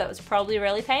was you. That was probably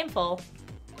really painful.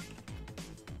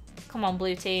 Come on,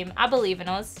 blue team. I believe in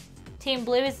us. Team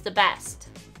blue is the best.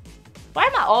 Why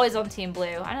am I always on team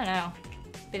blue? I don't know.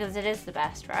 Because it is the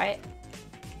best, right?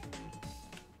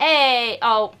 Hey!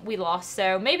 Oh, we lost,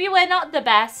 so maybe we're not the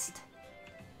best.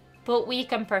 But we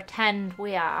can pretend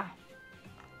we are.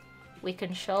 We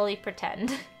can surely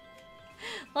pretend.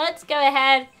 Let's go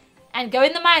ahead and go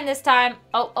in the mine this time.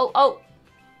 Oh.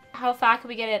 How far can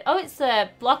we get in? Oh, it's the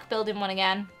block building one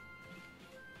again.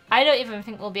 I don't even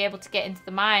think we'll be able to get into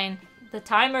the mine. The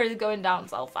timer is going down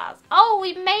so fast. Oh,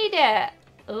 we made it.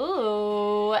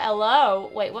 Ooh,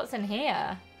 hello. Wait, what's in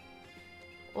here?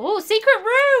 Ooh, secret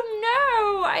room.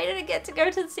 No, I didn't get to go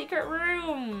to the secret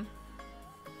room.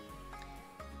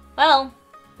 Well,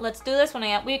 let's do this one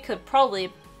again. We could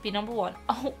probably be number 1.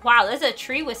 Oh, wow, there's a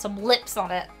tree with some lips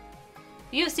on it.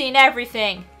 You've seen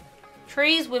everything.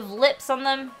 Trees with lips on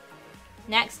them.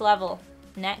 Next level.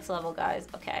 Next level, guys.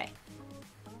 Okay.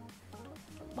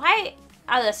 Why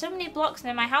are there so many blocks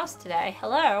near my house today?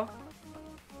 Hello?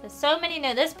 There's so many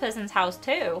near this person's house,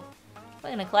 too.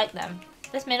 We're gonna collect them.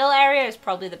 This middle area is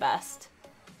probably the best.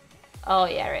 Oh,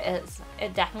 yeah, it is.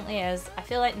 It definitely is. I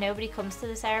feel like nobody comes to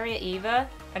this area either,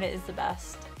 and it is the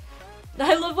best.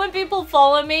 I love when people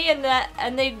follow me and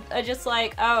they are just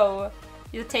like, oh,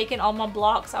 you're taking all my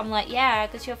blocks. I'm like, yeah,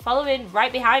 because you're following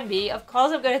right behind me. Of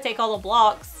course I'm going to take all the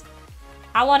blocks.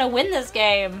 I want to win this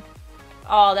game.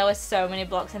 Oh, there was so many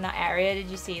blocks in that area. Did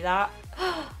you see that?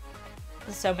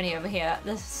 There's so many over here.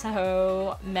 There's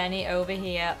so many over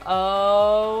here.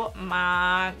 Oh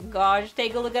my gosh.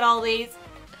 Take a look at all these.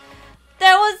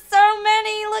 There was so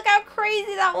many. Look how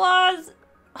crazy that was.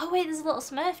 Oh wait, there's a little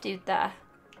Smurf dude there.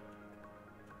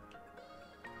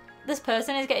 This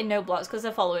person is getting no blocks because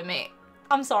they're following me.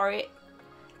 I'm sorry.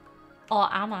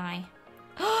 Or am I?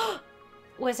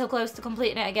 We're so close to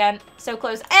completing it again. So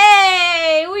close.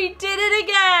 Hey! We did it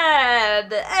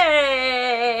again!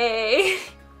 Hey!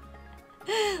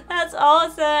 That's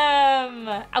awesome!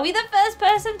 Are we the first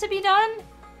person to be done?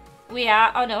 We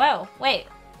are. Oh no, oh. Wait.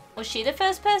 Was she the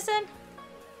first person?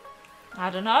 I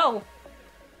don't know.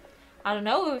 I don't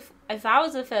know if I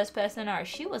was the first person or if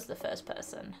she was the first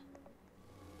person.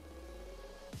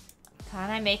 Can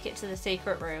I make it to the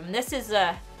secret room? This is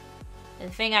the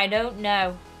thing I don't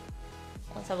know.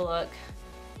 Let's have a look.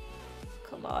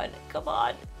 Come on, come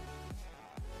on.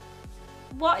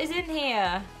 What is in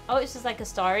here? Oh, it's just like a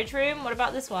storage room. What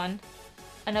about this one?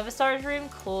 Another storage room?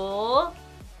 Cool.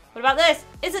 What about this?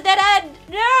 It's a dead end!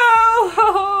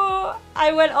 No!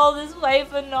 I went all this way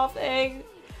for nothing.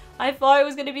 I thought it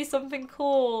was going to be something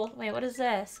cool. Wait, what is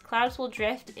this? Clouds will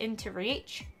drift into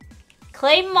reach.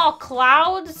 Claim more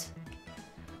clouds?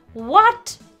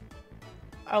 What?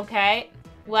 Okay.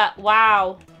 Well,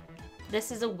 wow. This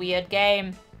is a weird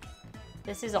game.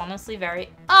 This is honestly very...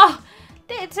 Oh!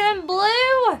 It turned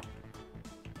blue!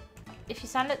 If you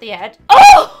stand at the edge...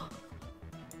 Oh!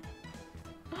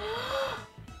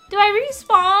 Do I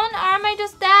respawn or am I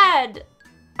just dead?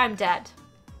 I'm dead.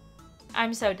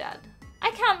 I'm so dead.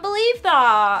 I can't believe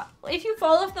that. If you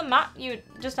fall off the map, you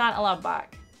just aren't allowed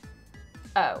back.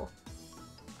 Oh.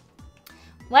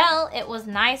 Well, it was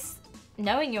nice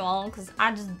knowing you all because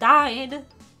I just died.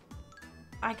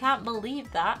 I can't believe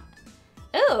that.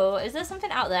 Ooh, is there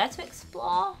something out there to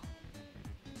explore?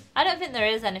 I don't think there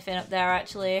is anything up there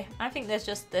actually. I think there's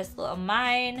just this little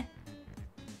mine.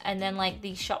 And then like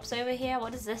these shops over here.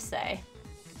 What does this say?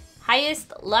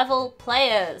 Highest level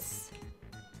players.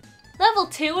 Level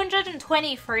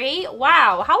 223?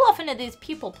 Wow, how often are these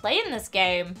people playing this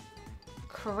game?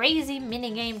 Crazy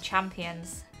minigame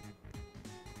champions.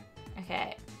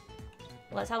 Okay,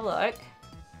 let's have a look.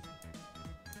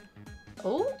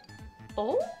 Oh,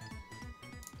 oh,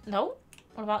 no.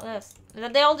 What about this? Are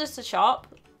they all just a shop?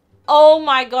 Oh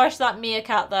my gosh, that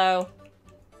meerkat though.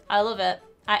 I love it.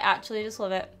 I actually just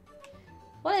love it.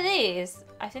 What are these?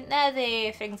 I think they're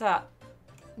the things that,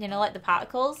 you know, like the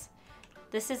particles.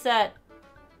 This is the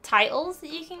titles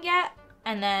that you can get,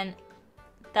 and then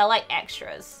they're like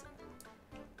extras.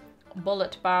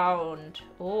 Bullet bound.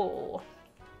 Oh.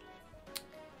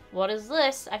 What is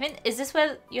this? I think, is this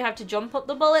where you have to jump up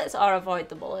the bullets or avoid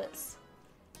the bullets?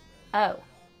 Oh.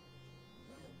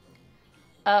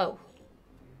 Oh.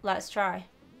 Let's try.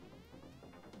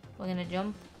 We're gonna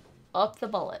jump up the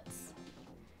bullets.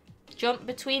 Jump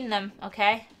between them,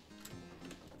 okay?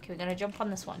 Okay, we're gonna jump on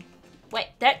this one. Wait,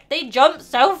 they jump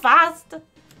so fast!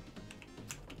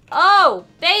 Oh,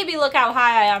 baby, look how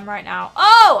high I am right now.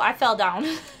 Oh, I fell down.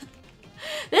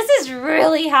 This is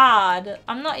really hard.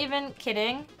 I'm not even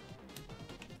kidding.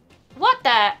 What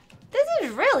the? This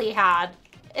is really hard.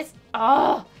 It's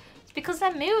because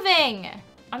they're moving.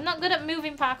 I'm not good at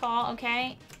moving parkour,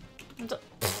 okay?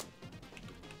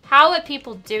 How are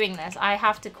people doing this? I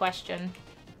have to question.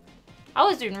 I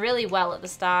was doing really well at the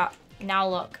start. Now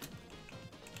look.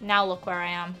 Now look where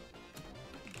I am.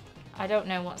 I don't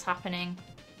know what's happening.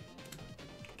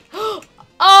 Oh!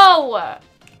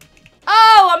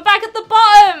 Oh, I'm back at the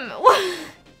bottom!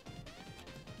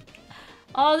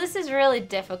 Oh, this is really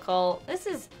difficult. This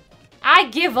is... I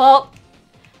give up.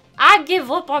 I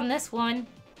give up on this one.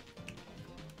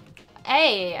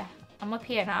 Hey, I'm up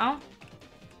here now.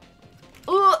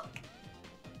 Ooh.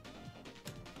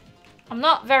 I'm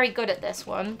not very good at this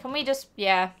one. Can we just...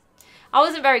 Yeah. I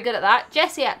wasn't very good at that.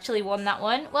 Jessie actually won that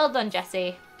one. Well done,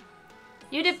 Jessie.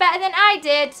 You did better than I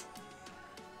did.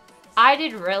 I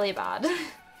did really bad.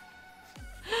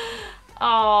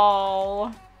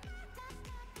 Oh.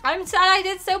 I'm sad I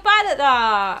did so bad at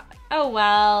that. Oh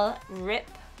well, rip.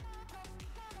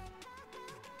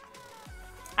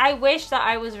 I wish that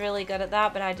I was really good at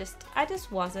that, but I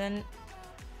just wasn't.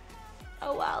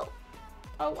 Oh well.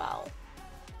 Oh well.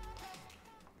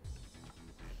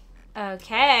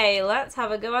 Okay, let's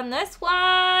have a go on this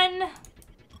one.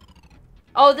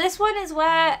 Oh, this one is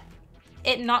where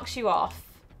it knocks you off.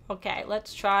 Okay,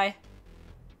 let's try.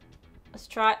 Let's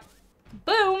try.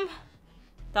 Boom!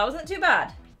 That wasn't too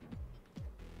bad.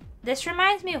 This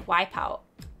reminds me of Wipeout.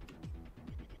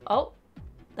 Oh,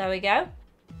 there we go.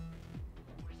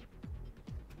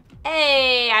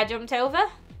 Hey, I jumped over.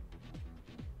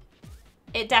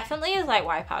 It definitely is like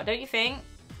Wipeout, don't you think?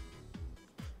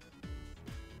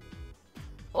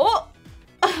 Oh!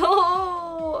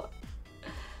 Oh!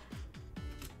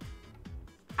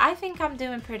 I think I'm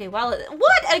doing pretty well.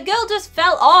 What? A girl just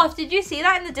fell off. Did you see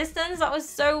that in the distance? That was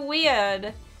so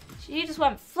weird. She just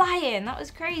went flying. That was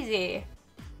crazy.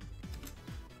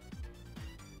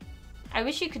 I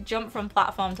wish you could jump from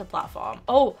platform to platform.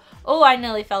 Oh, oh, I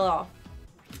nearly fell off.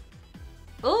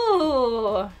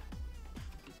 Ooh.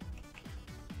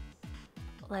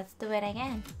 Let's do it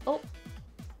again. Oh.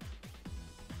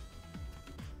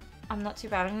 I'm not too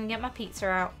bad. I'm gonna get my pizza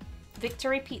out.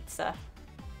 Victory pizza.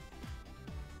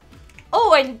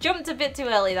 Oh, I jumped a bit too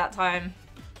early that time.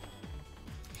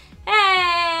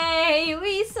 Hey,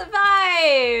 we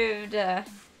survived.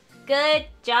 Good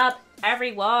job,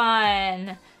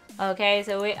 everyone. Okay,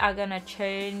 so we are gonna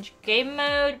change game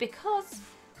mode because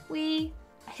we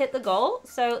hit the goal.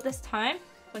 So this time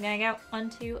we're gonna go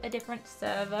onto a different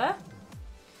server.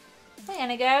 We're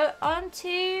gonna go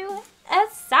onto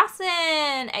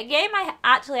Assassin, a game I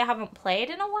actually haven't played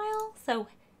in a while. So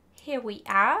here we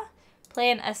are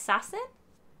playing Assassin,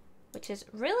 which is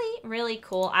really, really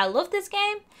cool. I love this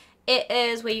game. It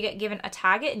is where you get given a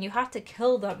target and you have to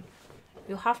kill them.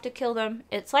 You have to kill them.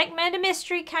 It's like murder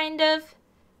mystery kind of,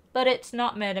 but it's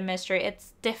not murder mystery.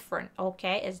 It's different,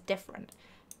 okay? It's different.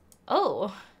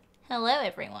 Oh, hello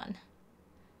everyone.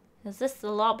 Is this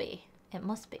the lobby? It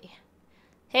must be.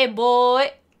 Hey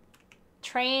boy.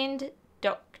 Trained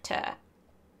doctor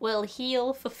will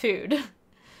heal for food.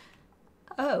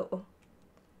 Oh.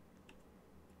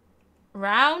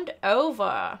 Round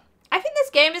over. I think this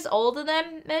game is older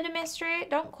than Murder Mystery.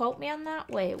 Don't quote me on that.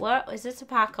 Wait, what? Is this a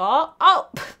parkour? Oh!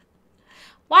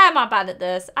 Why am I bad at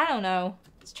this? I don't know.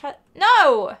 Let's try.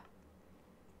 No!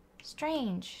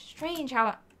 Strange. Strange how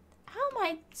am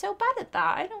I so bad at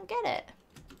that? I don't get it.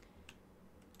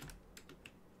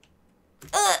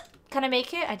 Ugh! Can I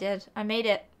make it? I did. I made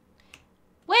it.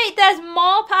 Wait, there's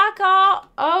more parkour?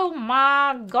 Oh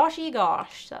my goshy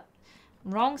gosh.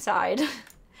 Wrong side.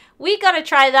 We gotta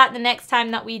try that the next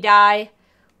time that we die.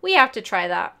 We have to try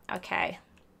that. Okay.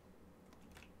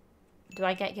 Do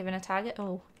I get given a target?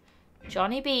 Oh.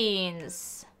 Johnny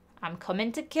Beans. I'm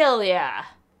coming to kill ya.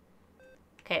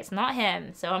 Okay, it's not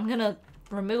him. So I'm gonna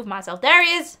remove myself. There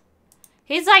he is.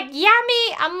 He's like,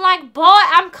 Yammy. I'm like, boy,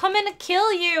 I'm coming to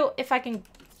kill you. If I can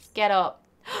get up.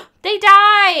 They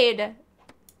died.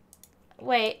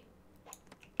 Wait.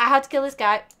 I had to kill this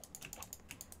guy.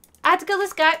 I had to kill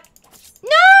this guy.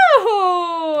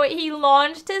 No! He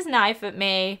launched his knife at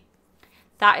me.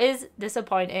 That is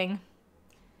disappointing.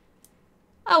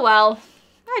 Oh well.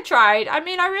 I tried. I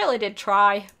mean, I really did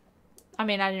try. I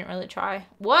mean, I didn't really try.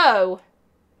 Whoa!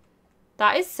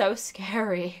 That is so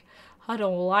scary. I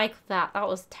don't like that. That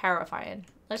was terrifying.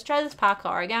 Let's try this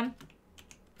parkour again.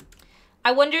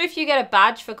 I wonder if you get a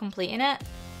badge for completing it.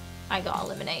 I got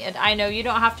eliminated. I know, you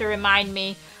don't have to remind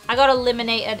me. I got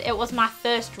eliminated. It was my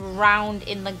first round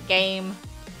in the game.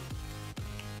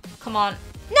 Come on.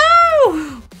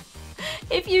 No!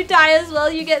 If you die as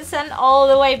well, you get sent all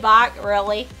the way back.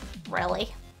 Really?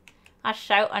 Really? That's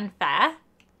so unfair.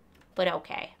 But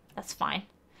okay. That's fine.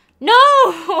 No!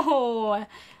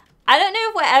 I don't know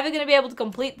if we're ever going to be able to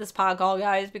complete this parkour,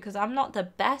 guys, because I'm not the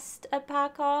best at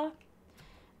parkour.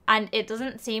 And it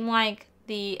doesn't seem like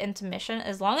the intermission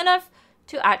is long enough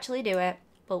to actually do it.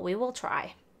 But we will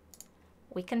try.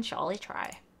 We can surely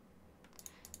try.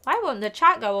 Why won't the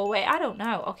chat go away? I don't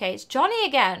know. Okay, it's Johnny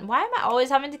again. Why am I always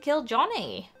having to kill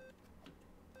Johnny?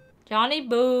 Johnny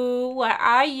Boo, where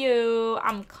are you?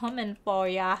 I'm coming for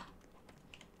ya.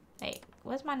 Wait,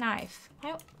 where's my knife?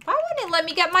 Why wouldn't it let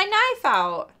me get my knife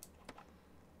out?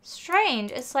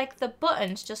 Strange. It's like the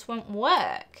buttons just won't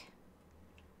work.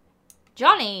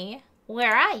 Johnny,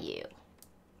 where are you?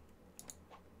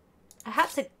 I had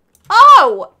to...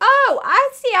 Oh! Oh!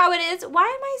 I see how it is. Why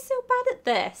am I so bad at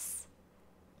this?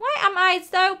 Why am I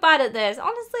so bad at this?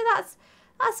 Honestly,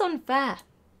 that's unfair.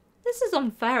 This is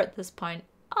unfair at this point.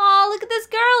 Oh, look at this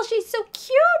girl. She's so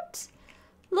cute.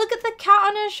 Look at the cat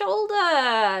on her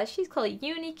shoulder. She's called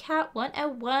Unicat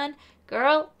 101.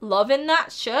 Girl, loving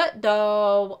that shirt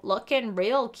though. Looking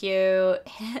real cute.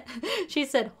 She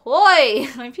said, "Hoi."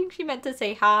 I think she meant to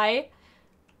say hi,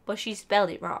 but she spelled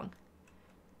it wrong.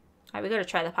 Alright, we gotta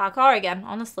try the parkour again,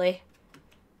 honestly.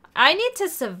 I need to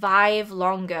survive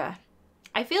longer.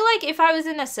 I feel like if I was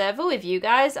in a server with you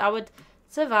guys, I would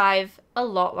survive a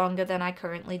lot longer than I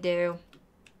currently do.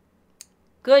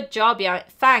 Good job, yeah.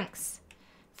 Thanks.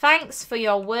 Thanks for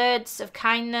your words of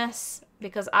kindness,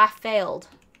 because I failed.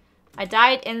 I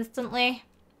died instantly.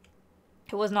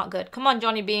 It was not good. Come on,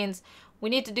 Johnny Beans. We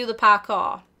need to do the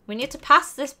parkour. We need to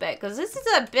pass this bit, because this is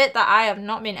a bit that I have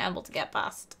not been able to get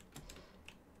past.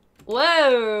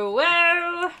 Whoa,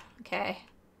 whoa. Okay.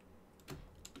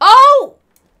 Oh!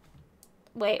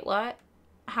 Wait, what?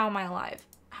 How am I alive?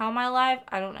 How am I alive?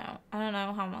 I don't know. I don't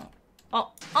know how I'm...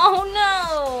 Oh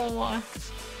no!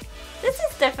 This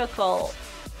is difficult.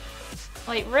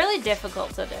 Like, really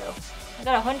difficult to do. I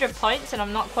got 100 points and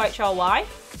I'm not quite sure why.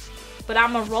 But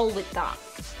I'm gonna roll with that.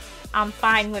 I'm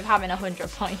fine with having 100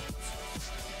 points.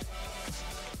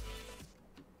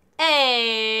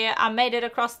 Hey! I made it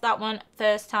across that one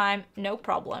first time. No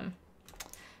problem.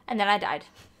 And then I died.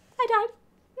 I died.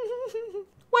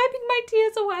 Wiping my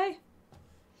tears away.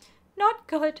 Not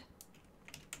good.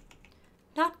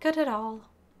 Not good at all.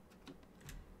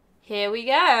 Here we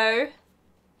go.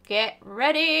 Get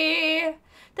ready.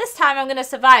 This time I'm gonna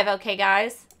survive, okay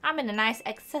guys? I'm in a nice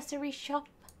accessory shop.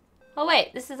 Oh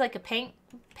wait, this is like a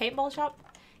paintball shop?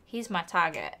 He's my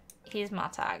target. He's my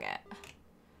target.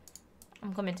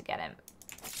 I'm coming to get him.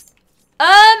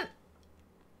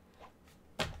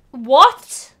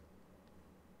 What?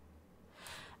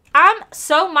 I'm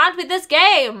so mad with this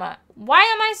game. Why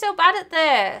am I so bad at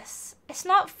this? It's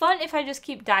not fun if I just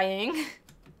keep dying.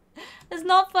 It's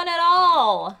not fun at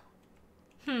all.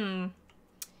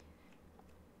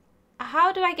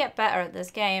 How do I get better at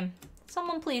this game?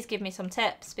 Someone please give me some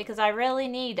tips because I really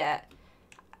need it.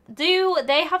 Do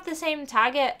they have the same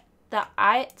target that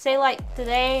I say? Like, do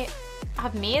they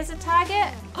have me as a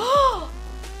target? Oh,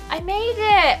 I made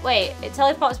it. Wait, it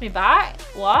teleports me back?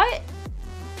 What?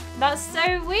 That's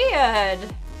so weird.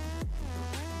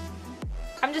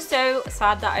 I'm just so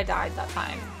sad that I died that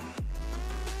time.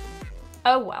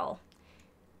 Oh well.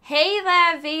 Hey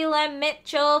there, Vila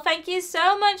Mitchell. Thank you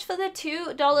so much for the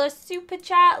 $2 super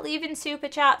chat. Leaving super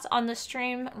chats on the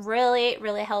stream really,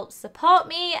 really helps support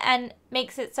me and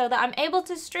makes it so that I'm able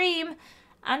to stream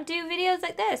and do videos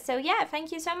like this. So yeah,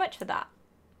 thank you so much for that.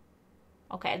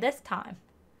 Okay, this time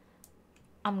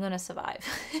I'm gonna survive.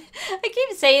 I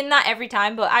keep saying that every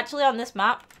time, but actually on this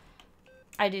map,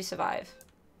 I do survive.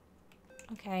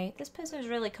 Okay, this person's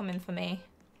really coming for me,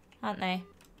 aren't they?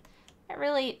 They're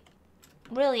really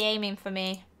aiming for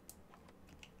me.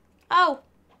 Oh.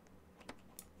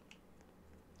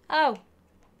 Oh.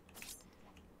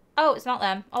 Oh, it's not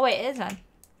them. Oh wait, it is them.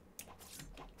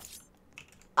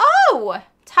 Oh!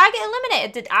 Target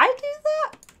eliminated. Did I do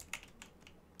that?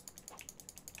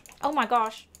 Oh my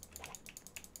gosh.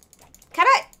 Can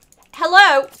I?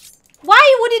 Hello?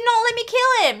 Why would it not let me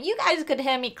kill him? You guys could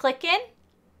hear me clicking.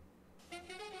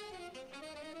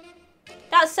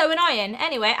 That's so annoying.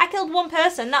 Anyway, I killed one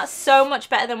person. That's so much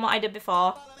better than what I did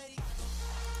before.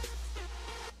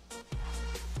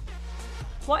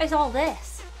 What is all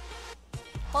this?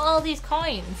 What are all these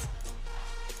coins?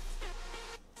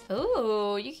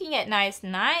 Ooh, you can get nice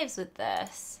knives with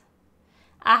this.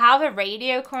 I have a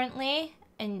radio currently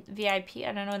in VIP.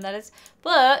 I don't know what that is.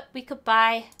 But we could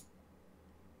buy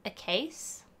a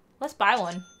case. Let's buy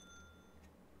one.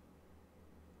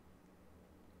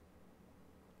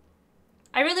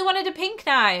 I really wanted a pink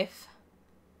knife.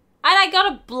 And I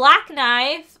got a black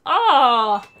knife.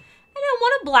 Oh, I don't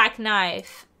want a black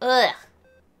knife. Ugh.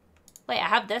 Wait, I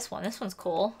have this one. This one's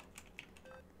cool.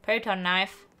 Proton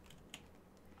knife.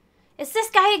 It's this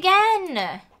guy again.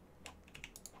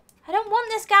 I don't want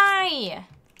this guy.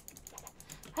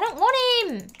 I don't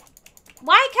want him.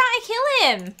 Why can't I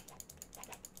kill him?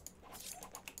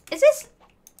 Is this...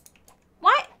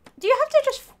 Why? Do you have to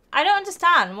just... I don't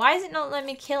understand. Why is it not letting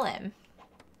me kill him?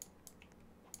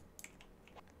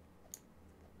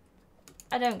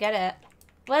 I don't get it.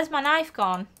 Where's my knife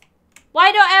gone?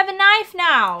 Why don't I have a knife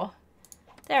now?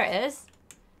 There it is.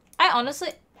 I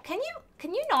honestly... Can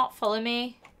you not follow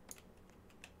me?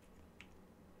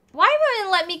 Why won't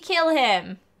it let me kill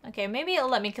him? Okay, maybe it'll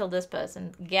let me kill this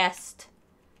person. Guest.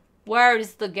 Where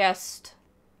is the guest?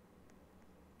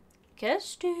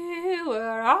 Guesty,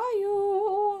 where are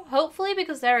you? Hopefully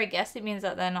because they're a guest, it means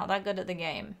that they're not that good at the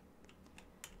game.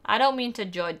 I don't mean to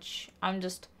judge. I'm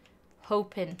just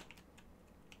hoping.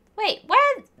 Wait,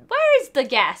 where is the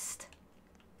guest?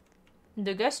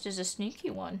 The guest is a sneaky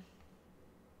one.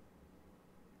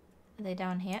 Are they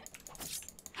down here?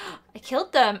 I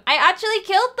killed them. I actually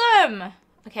killed them.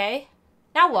 Okay.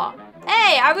 Now what?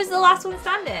 Hey, I was the last one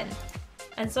standing.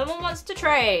 And someone wants to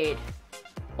trade.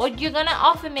 What you gonna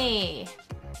offer me?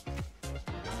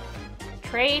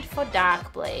 Trade for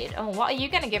Dark Blade. Oh, what are you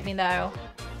gonna give me though?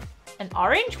 An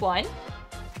orange one?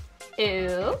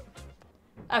 Ooh.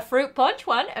 A fruit punch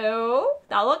one? Oh,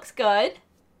 that looks good.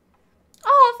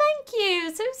 Oh, thank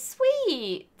you. So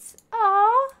sweet.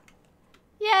 Oh.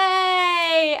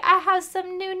 Yay. I have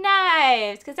some new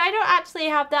knives. Because I don't actually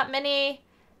have that many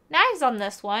knives on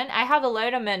this one. I have a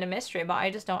load of Murder Mystery, but I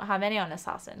just don't have any on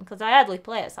Assassin. Because I hardly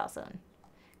play Assassin.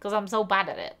 Because I'm so bad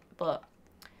at it. But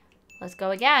let's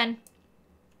go again.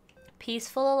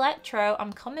 Peaceful Electro.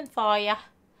 I'm coming for you.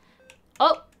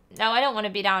 Oh. No, I don't want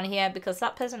to be down here because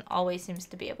that person always seems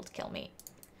to be able to kill me.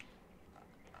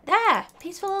 There!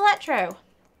 Peaceful Electro.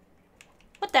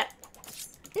 What the?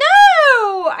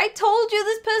 No! I told you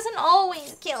this person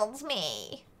always kills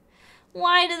me.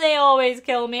 Why do they always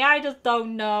kill me? I just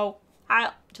don't know.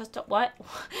 What?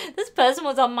 This person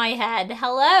was on my head.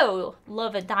 Hello,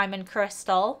 love a diamond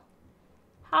crystal.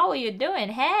 How are you doing?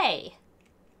 Hey.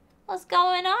 What's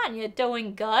going on? You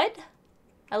doing good?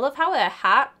 I love how her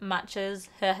hat matches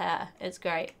her hair. It's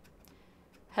great.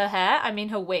 Her hair? I mean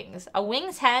her wings. Are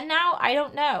wings hair now? I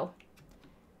don't know.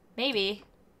 Maybe.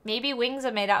 Maybe wings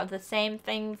are made out of the same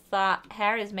thing that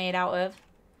hair is made out of.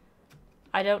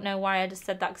 I don't know why I just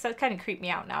said that because that kind of creeped me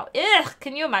out now. Ugh!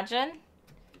 Can you imagine?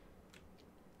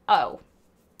 Oh.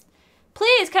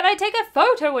 Please, can I take a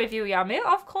photo with you, Yammy?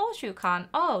 Of course you can.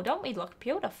 Oh, don't we look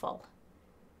beautiful?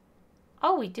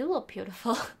 Oh, we do look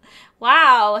beautiful.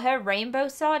 Wow, her rainbow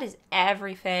sword is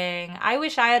everything. I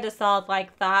wish I had a sword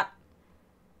like that.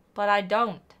 But I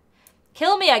don't.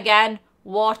 Kill me again,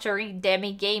 watery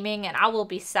demi gaming, and I will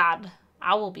be sad.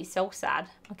 I will be so sad.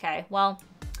 Okay, well.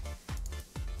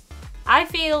 I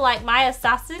feel like my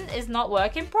assassin is not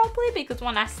working properly because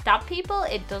when I stab people,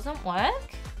 it doesn't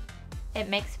work. It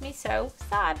makes me so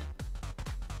sad.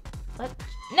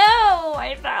 No,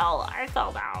 I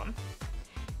fell down.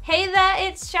 Hey there,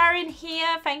 it's Sharon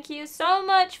here. Thank you so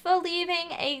much for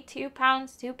leaving a £2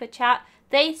 super chat.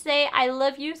 They say I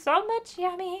love you so much,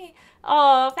 Yammy.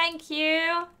 Oh, thank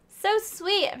you. So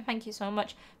sweet. And thank you so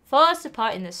much for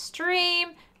supporting the stream.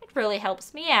 It really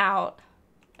helps me out.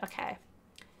 Okay.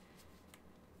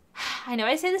 I know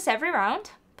I say this every round,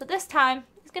 but this time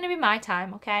it's going to be my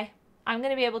time, okay? I'm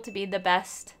going to be able to be the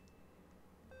best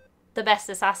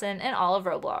assassin in all of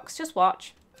Roblox. Just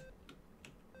watch.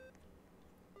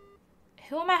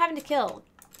 Who am I having to kill?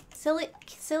 Silly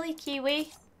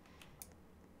Kiwi?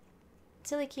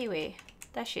 Silly Kiwi.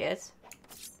 There she is.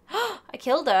 I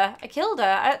killed her. I killed her.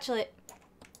 Actually.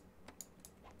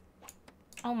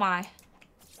 Oh my.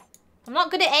 I'm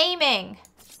not good at aiming.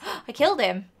 I killed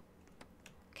him.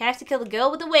 Okay, I have to kill the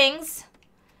girl with the wings.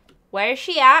 Where is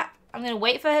she at? I'm going to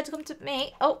wait for her to come to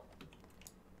me. Oh.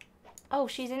 Oh,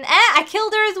 she's in air. I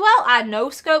killed her as well. I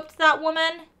no-scoped that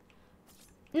woman.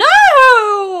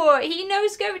 No! He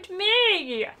no-scoped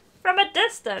me from a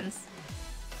distance.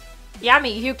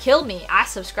 Yammy, you killed me. I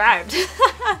subscribed.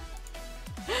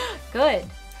 Good.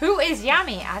 Who is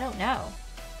Yammy? I don't know.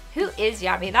 Who is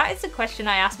Yammy? That is the question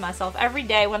I ask myself every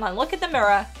day when I look at the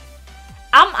mirror.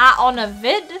 Am I on a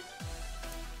vid?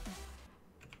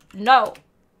 No.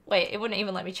 Wait, it wouldn't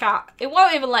even let me chat. It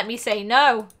won't even let me say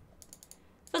no.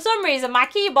 For some reason, my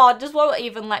keyboard just won't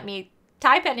even let me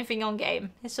type anything on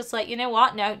game. It's just like, you know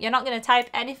what? No, you're not going to type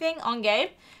anything on game.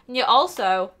 And you're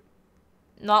also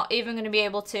not even going to be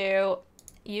able to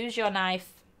use your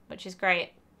knife, which is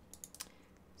great.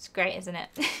 It's great, isn't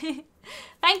it?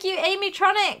 Thank you,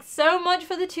 Amytronic, so much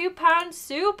for the £2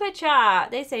 super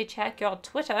chat. They say check your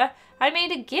Twitter. I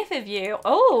made a gif of you.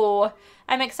 Oh,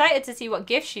 I'm excited to see what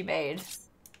gif she made.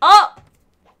 Oh!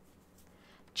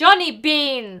 Johnny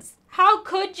Beans! How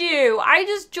could you? I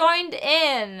just joined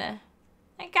in.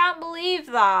 I can't believe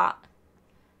that.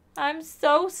 I'm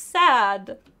so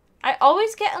sad. I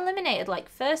always get eliminated like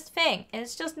first thing.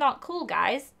 It's just not cool,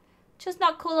 guys. Just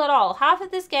not cool at all. Half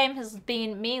of this game has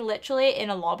been me literally in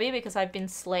a lobby because I've been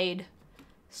slayed.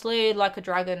 Slayed like a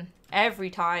dragon. Every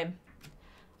time.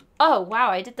 Oh, wow.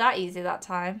 I did that easy that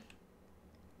time.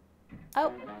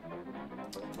 Oh.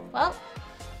 Well.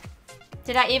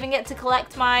 Did I even get to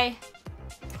collect my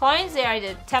coins? Yeah, I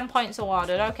did. 10 points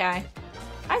awarded. Okay.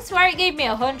 I swear it gave me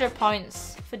 100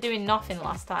 points for doing nothing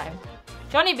last time.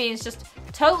 Johnny Bean's just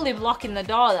totally blocking the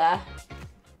door there.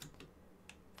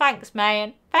 Thanks,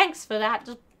 man. Thanks for that.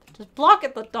 Just Just block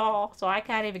at the door so I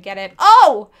can't even get in.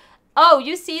 Oh! Oh,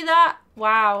 you see that?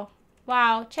 Wow.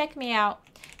 Wow, check me out.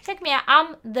 Check me out.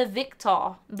 I'm the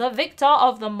victor. The victor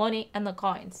of the money and the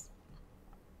coins.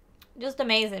 Just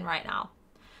amazing right now.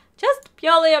 Just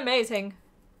purely amazing.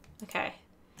 Okay.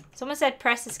 Someone said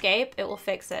press escape. It will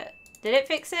fix it. Did it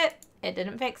fix it? It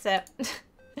didn't fix it.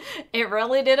 It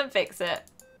really didn't fix it.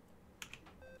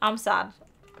 I'm sad.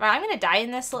 Right, I'm gonna die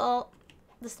in this little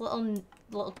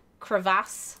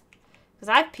crevasse. Because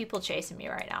I have people chasing me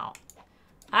right now.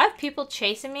 I have people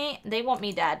chasing me. They want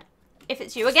me dead. If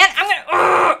it's you again, I'm gonna...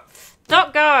 Ugh!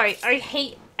 That guy! I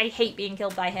hate being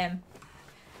killed by him.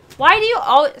 Why do you...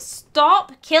 Oh,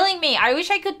 stop killing me. I wish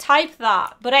I could type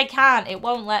that. But I can't. It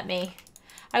won't let me.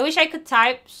 I wish I could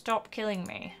type, stop killing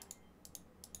me.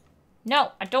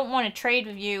 No, I don't want to trade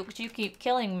with you because you keep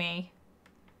killing me.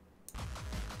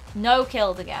 No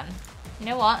kills again. You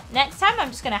know what? Next time I'm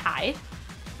just going to hide.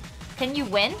 Can you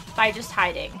win by just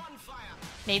hiding?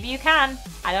 Maybe you can.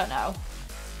 I don't know.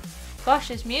 Gosh,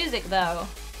 this music though.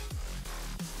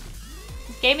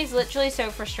 This game is literally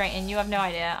so frustrating. You have no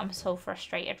idea. I'm so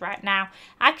frustrated right now.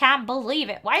 I can't believe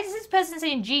it. Why is this person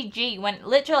saying GG when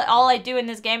literally all I do in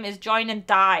this game is join and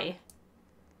die?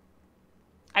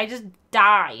 I just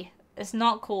die. It's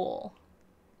not cool.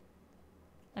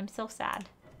 I'm so sad.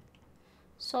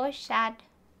 So sad.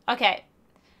 Okay.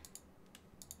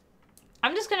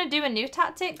 I'm just going to do a new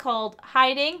tactic called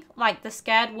hiding like the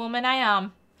scared woman I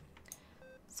am.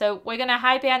 So we're going to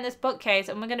hide behind this bookcase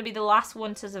and we're going to be the last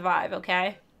one to survive,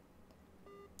 okay?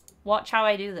 Watch how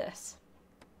I do this.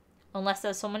 Unless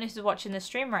there's someone who's watching this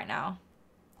stream right now.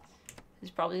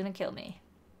 Who's probably going to kill me.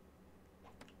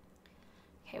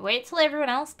 Okay, wait till everyone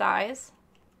else dies.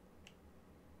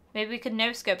 Maybe we could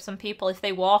no-scope some people if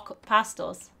they walk past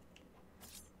us.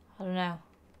 I don't know.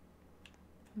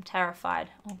 I'm terrified.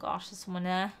 Oh gosh, there's someone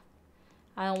there.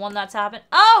 I don't want that to happen.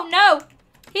 Oh no!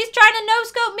 He's trying to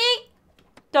no-scope me!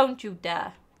 Don't you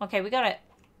dare. Okay, we gotta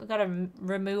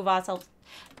remove ourselves.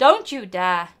 Don't you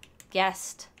dare,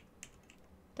 guest.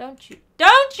 Don't you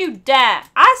dare!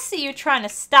 I see you trying to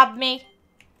stab me.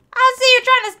 I see you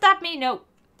trying to stab me. No.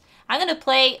 I'm gonna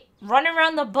play run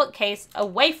around the bookcase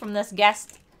away from this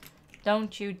guest.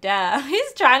 Don't you dare.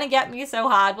 He's trying to get me so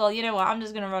hard. Well, you know what? I'm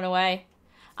just gonna run away.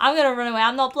 I'm gonna run away.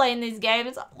 I'm not playing these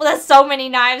games. There's so many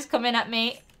knives coming at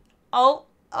me. Oh.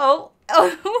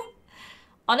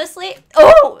 Honestly,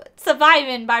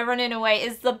 surviving by running away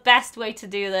is the best way to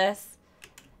do this.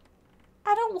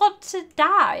 I don't want to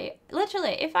die.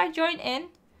 Literally, if I join in,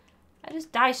 I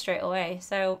just die straight away.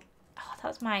 So,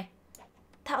 that's my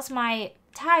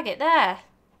target there.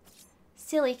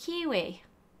 Silly Kiwi.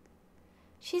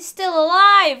 She's still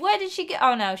alive. Where did she get?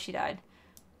 Oh no, she died.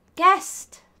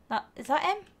 Guest. Is that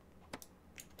him?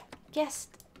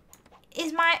 Guest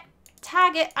is my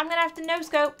target. I'm gonna have to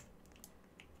no-scope.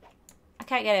 I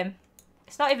can't get him.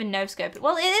 It's not even no-scoping.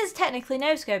 Well, it is technically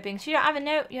no-scoping. So you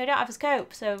don't have a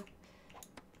scope. So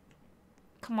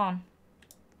come on.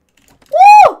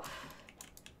 Woo!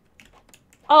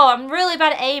 Oh, I'm really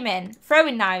bad at aiming.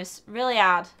 Throwing knives, really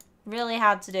hard. Really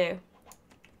hard to do.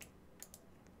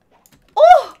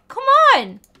 Oh, come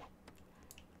on!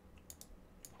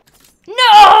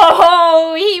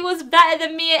 No! He was better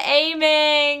than me at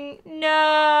aiming.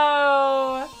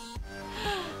 No!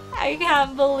 I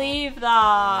can't believe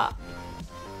that.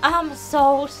 I'm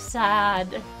so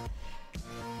sad.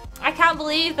 I can't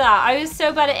believe that. I was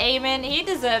so bad at aiming. He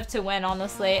deserved to win,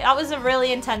 honestly. That was a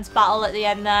really intense battle at the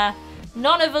end there.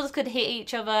 None of us could hit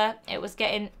each other. It was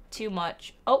getting too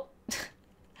much. Oh.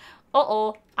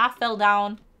 Uh-oh. I fell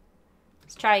down.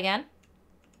 Let's try again.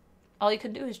 All you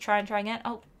can do is try and try again.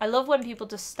 Oh, I love when people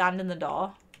just stand in the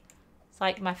door. It's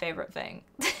like my favorite thing.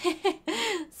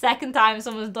 Second time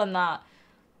someone's done that.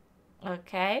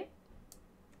 Okay.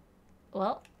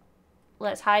 Well,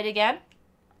 let's hide again.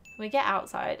 We get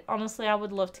outside. Honestly, I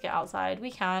would love to get outside.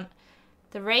 We can't.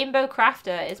 The rainbow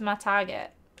crafter is my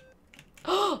target.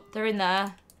 Oh, they're in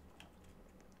there.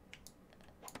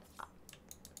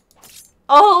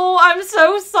 Oh, I'm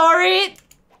so sorry.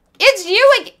 It's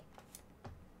you again.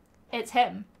 It's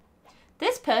him.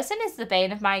 This person is the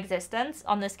bane of my existence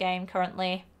on this game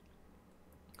currently.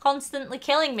 Constantly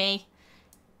killing me.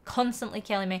 Constantly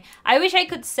killing me. I wish I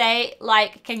could say,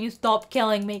 like, can you stop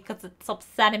killing me? Because it's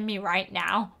upsetting me right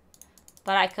now.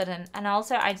 But I couldn't. And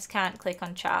also, I just can't click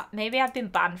on chat. Maybe I've been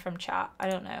banned from chat. I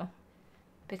don't know.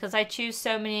 Because I choose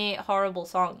so many horrible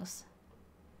songs.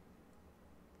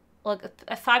 Look,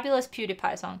 a fabulous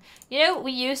PewDiePie song. You know,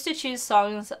 we used to choose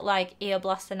songs like Ear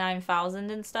Blaster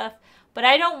 9000 and stuff. But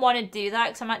I don't want to do that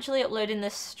because I'm actually uploading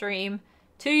this stream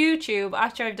to YouTube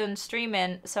after I've done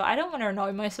streaming, so I don't want to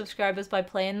annoy my subscribers by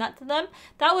playing that to them.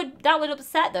 That would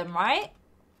upset them, right?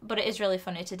 But it is really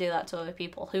funny to do that to other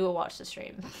people who will watch the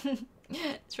stream.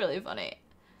 It's really funny.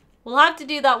 We'll have to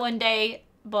do that one day,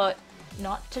 but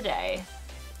not today.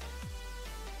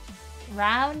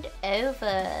 Round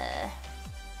over.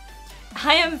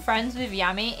 I am friends with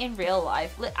Yammy in real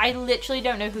life. I literally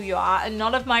don't know who you are, and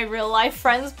none of my real life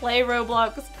friends play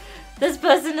Roblox. This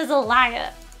person is a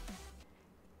liar.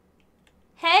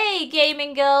 Hey,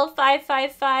 Gaming Girl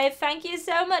 555, thank you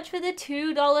so much for the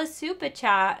 $2 super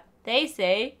chat. They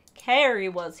say Carrie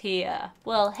was here.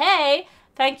 Well, hey,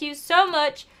 thank you so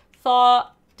much for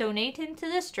donating to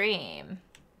the stream.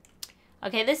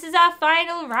 Okay, this is our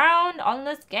final round on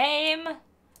this game.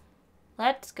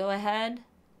 Let's go ahead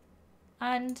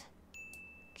and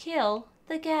kill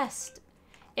the guest.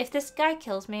 If this guy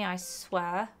kills me, I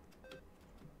swear.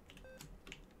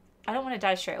 I don't want to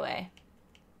die straight away.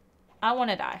 I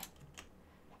want to die.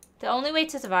 The only way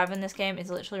to survive in this game is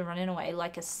literally running away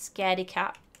like a scaredy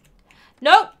cat.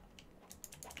 Nope!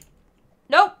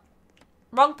 Nope!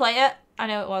 Wrong player. I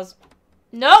know it was.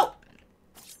 Nope!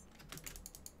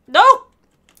 Nope!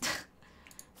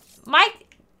 My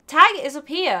tag is up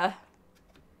here.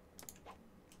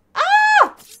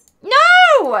 Ah!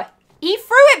 No! He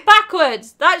threw it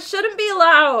backwards. That shouldn't be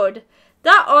allowed.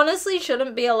 That honestly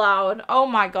shouldn't be allowed. Oh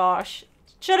my gosh.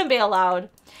 Shouldn't be allowed.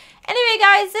 Anyway,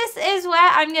 guys, this is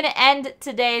where I'm going to end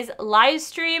today's live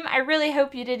stream. I really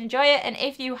hope you did enjoy it. And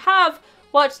if you have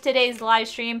watched today's live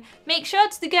stream, make sure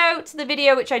to go to the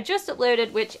video which I just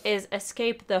uploaded, which is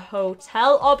Escape the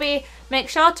Hotel Obby. Make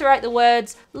sure to write the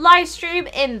words live stream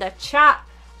in the chat,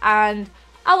 and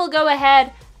I will go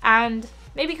ahead and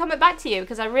maybe comment back to you,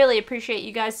 because I really appreciate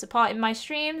you guys supporting my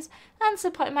streams and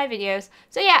supporting my videos.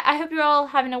 So yeah, I hope you're all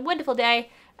having a wonderful day,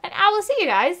 and I will see you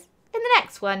guys in the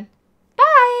next one.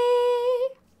 Bye!